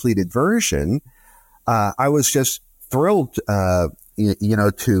with the completed version, I was just thrilled, to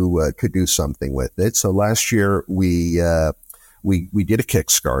do something with it. So last year we did a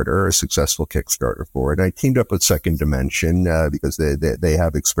Kickstarter, a successful Kickstarter for it. I teamed up with Second Dimension, because they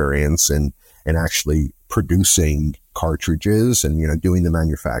have experience in actually producing cartridges and, doing the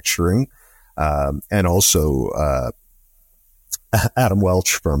manufacturing. And also, Adam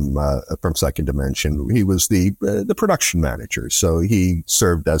Welch from Second Dimension. He was the production manager. So he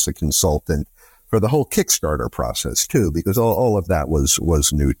served as a consultant for the whole Kickstarter process too, because all of that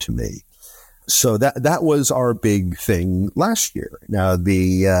was new to me. So that was our big thing last year. Now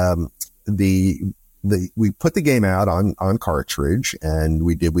we put the game out on cartridge, and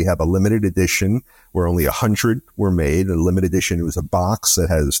we have a limited edition where only 100 were made. A limited edition, it was a box that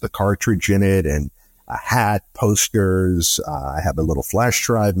has the cartridge in it and a hat, posters. I have a little flash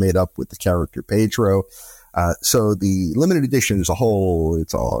drive made up with the character Pedro. So the limited edition is a whole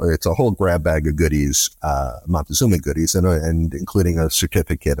grab bag of goodies, Montezuma goodies, and including a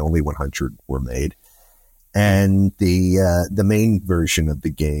certificate. Only 100 were made, and the main version of the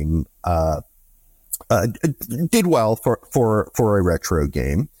game did well for a retro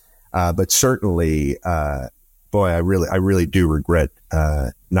game, but certainly, boy, I really do regret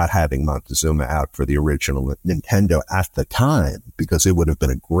not having Montezuma out for the original Nintendo at the time, because it would have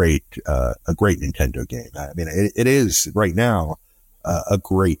been a great Nintendo game. I mean, it is right now a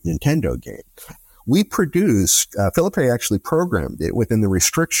great Nintendo game. We produced, Philippe actually programmed it within the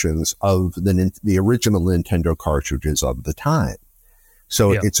restrictions of the original Nintendo cartridges of the time.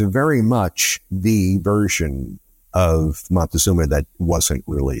 So it's very much the version of Montezuma that wasn't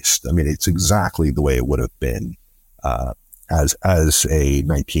released. I mean, it's exactly the way it would have been as a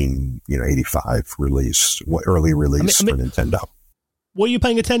 1985 release, early release for Nintendo. Were you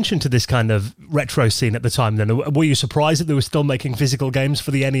paying attention to this kind of retro scene at the time then? Were you surprised that they were still making physical games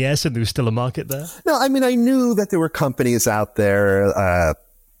for the NES and there was still a market there? No, I mean, I knew that there were companies out there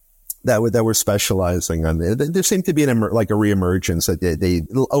that were specializing on it. There seemed to be a reemergence that they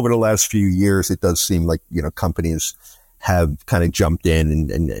over the last few years. It does seem like companies have kind of jumped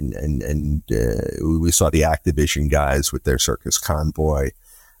in and we saw the Activision guys with their Circus Convoy.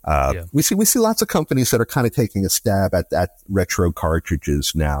 We see lots of companies that are kind of taking a stab at retro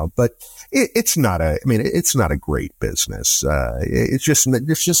cartridges now, but it's not a great business. There's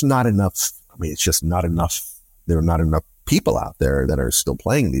just not enough. I mean, it's just not enough. There are not enough people out there that are still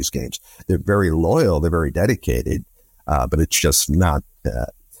playing these games. They're very loyal. They're very dedicated. But it's just not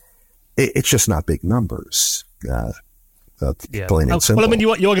big numbers. Plain and simple. Well, I mean,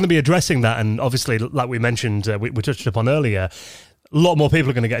 you're going to be addressing that, and obviously, like we mentioned, we touched upon earlier, a lot more people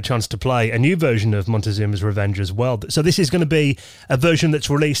are going to get a chance to play a new version of Montezuma's Revenge as well. So this is going to be a version that's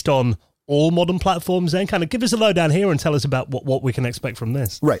released on all modern platforms then? Kind of give us a lowdown here and tell us about what we can expect from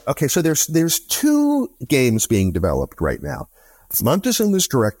this. Right. Okay, so there's two games being developed right now. Montezuma's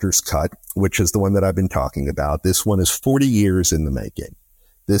Director's Cut, which is the one that I've been talking about. This one is 40 years in the making.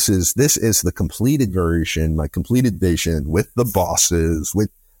 This is the completed version, my completed vision with the bosses, with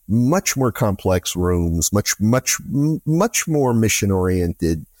much more complex rooms, much more mission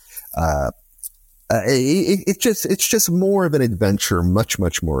oriented. It's just more of an adventure, much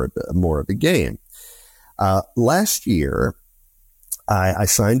more of a game. Last year, I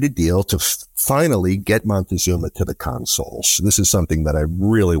signed a deal to finally get Montezuma to the consoles. This is something that I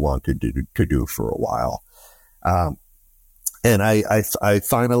really wanted to do for a while. And I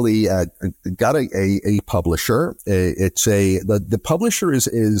finally got a publisher. The publisher is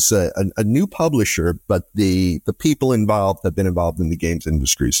a new publisher, but the people involved have been involved in the games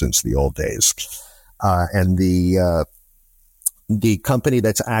industry since the old days. And the company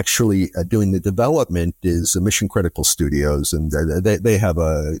that's actually doing the development is Mission Critical Studios, and they have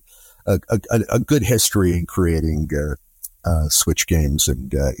a good history in creating Switch games and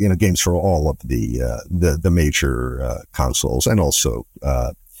games for all of the major consoles, and also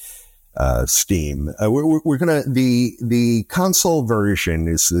Steam. We're gonna the console version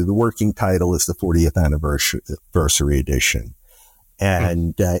is the working title is the 40th anniversary edition,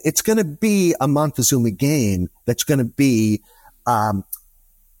 and it's going to be a Montezuma game that's going to be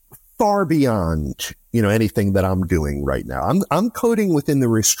far beyond anything that I'm doing right now. I'm coding within the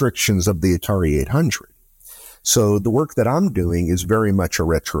restrictions of the Atari 800. So the work that I'm doing is very much a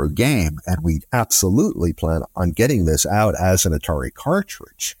retro game, and we absolutely plan on getting this out as an Atari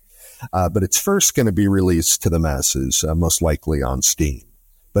cartridge. But it's first going to be released to the masses, most likely on Steam.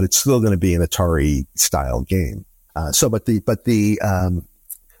 But it's still going to be an Atari style game. The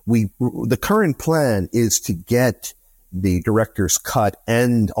current plan is to get the Director's Cut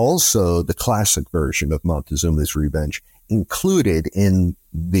and also the classic version of Montezuma's Revenge included in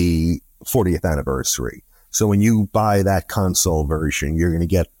the 40th anniversary. So when you buy that console version, you're going to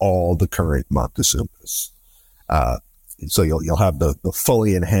get all the current Montezumas. So you'll have the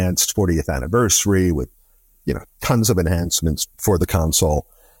fully enhanced 40th anniversary with, tons of enhancements for the console.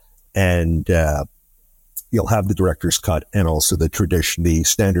 And, you'll have the Director's Cut and also the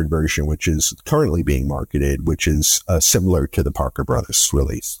standard version, which is currently being marketed, which is similar to the Parker Brothers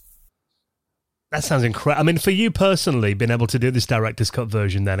release. That sounds incredible. I mean, for you personally, being able to do this Director's Cut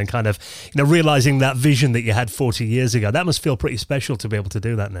version then and kind of, realizing that vision that you had 40 years ago, that must feel pretty special to be able to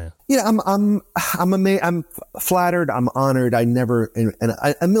do that now. Yeah, I'm amazed. I'm flattered. I'm honored. I never, in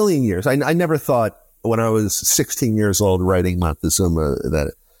a million years, I never thought when I was 16 years old writing Montezuma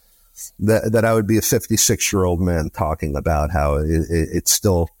that I would be a 56-year-old man talking about how it's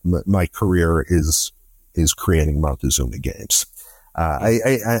still, my career is creating Montezuma games.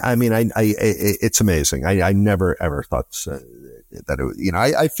 It's amazing. I never ever thought that it,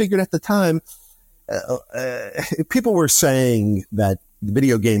 I figured at the time, people were saying that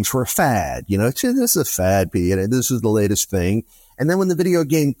video games were a fad. This is a fad. This is the latest thing. And then when the video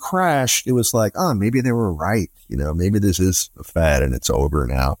game crashed, it was like, oh, maybe they were right. Maybe this is a fad and it's over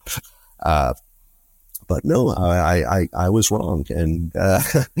now. But no, I was wrong. And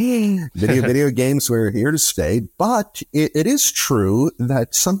video games were here to stay. But it is true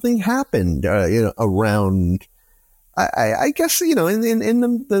that something happened around, I guess, in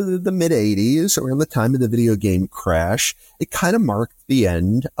the mid 80s, around the time of the video game crash. It kind of marked the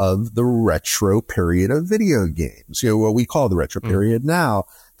end of the retro period of video games. What we call the retro period now,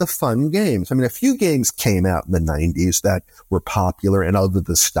 the fun games. A few games came out in the 90s that were popular and of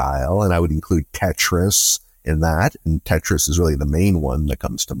the style, and I would include Tetris in that, and Tetris is really the main one that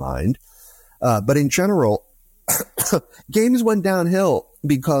comes to mind. But in general, games went downhill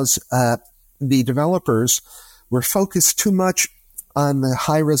because the developers were focused too much on the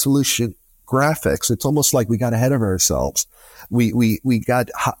high resolution graphics. It's almost like we got ahead of ourselves. We got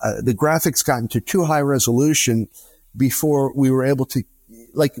the graphics got into too high resolution before we were able to,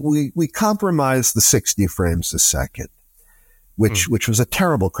 we compromised the 60 frames a second, which was a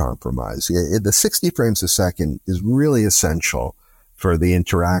terrible compromise. The 60 frames a second is really essential for the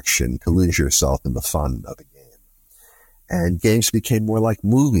interaction, to lose yourself in the fun of a game. And games became more like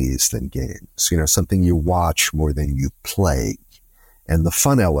movies than games, something you watch more than you play. And the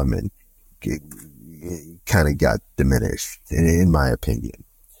fun element kind of got diminished, in my opinion.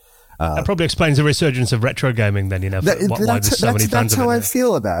 That probably explains the resurgence of retro gaming then, why there's so many fans of it. That's how I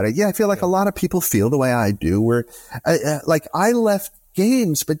feel about it. Yeah, I feel like a lot of people feel the way I do, where I left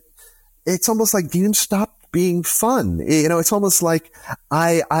games, but it's almost like games stopped being fun. It's almost like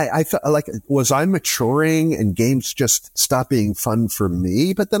I felt like, was I maturing and games just stopped being fun for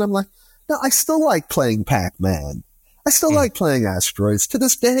me? But then I'm like, no, I still like playing Pac-Man. I still like playing Asteroids. To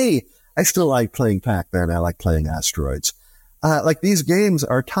this day, I still like playing Pac-Man. I like playing Asteroids. These games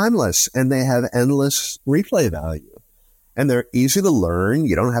are timeless and they have endless replay value, and they're easy to learn.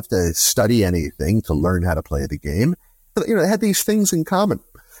 You don't have to study anything to learn how to play the game. But, they had these things in common,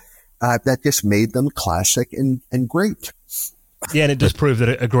 that just made them classic and great. Yeah, and it does prove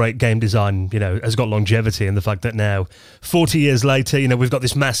that a great game design, has got longevity, and the fact that now, 40 years later, we've got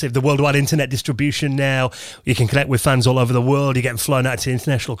this massive, the worldwide internet distribution now. You can connect with fans all over the world. You're getting flown out to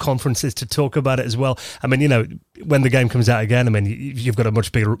international conferences to talk about it as well. When the game comes out again, you've got a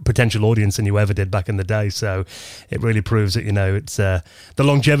much bigger potential audience than you ever did back in the day. So it really proves that, it's the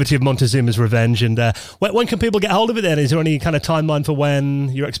longevity of Montezuma's Revenge. And when can people get hold of it then? Is there any kind of timeline for when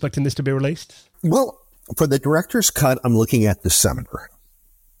you're expecting this to be released? Well, for the director's cut, I'm looking at December.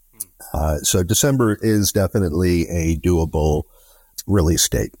 So December is definitely a doable release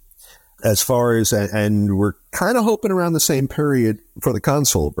date. As far as, and we're kind of hoping around the same period for the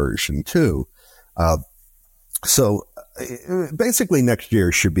console version too. So basically next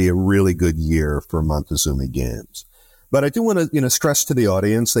year should be a really good year for Montezuma games. But I do want to, stress to the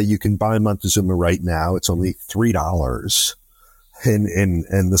audience that you can buy Montezuma right now. It's only $3.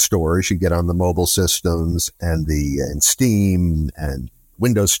 In the stores. You get on the mobile systems and in Steam and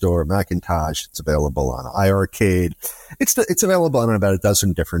Windows Store, Macintosh. It's available on iArcade. It's available on about a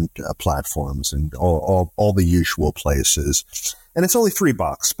dozen different platforms and all the usual places. And it's only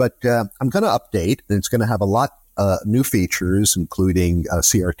 $3, but I'm going to update, and it's going to have a lot new features, including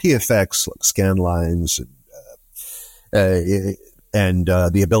CRT effects, like scan lines, and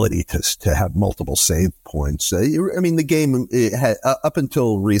the ability to have multiple save points. The game had, up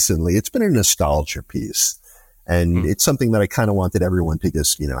until recently, it's been a nostalgia piece, and it's something that I kind of wanted everyone to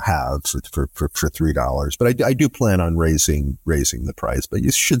just have for $3. But I do plan on raising the price. But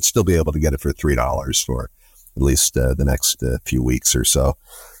you should still be able to get it for $3 for at least the next few weeks or so.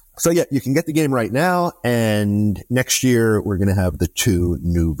 So yeah, you can get the game right now, and next year we're going to have the 2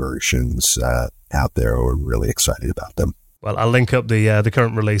 new versions out there. We're really excited about them. Well, I'll link up the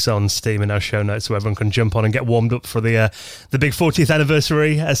current release on Steam in our show notes so everyone can jump on and get warmed up for the big 40th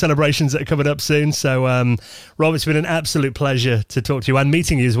anniversary celebrations that are coming up soon. So, Rob, it's been an absolute pleasure to talk to you and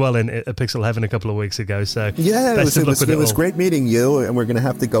meeting you as well at Pixel Heaven a couple of weeks ago. So, yeah, it was great meeting you, and we're going to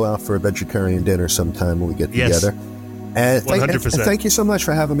have to go out for a vegetarian dinner sometime when we get together. And 100%. Thank you so much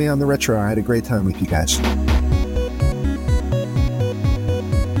for having me on the Retro Hour. I had a great time with you guys.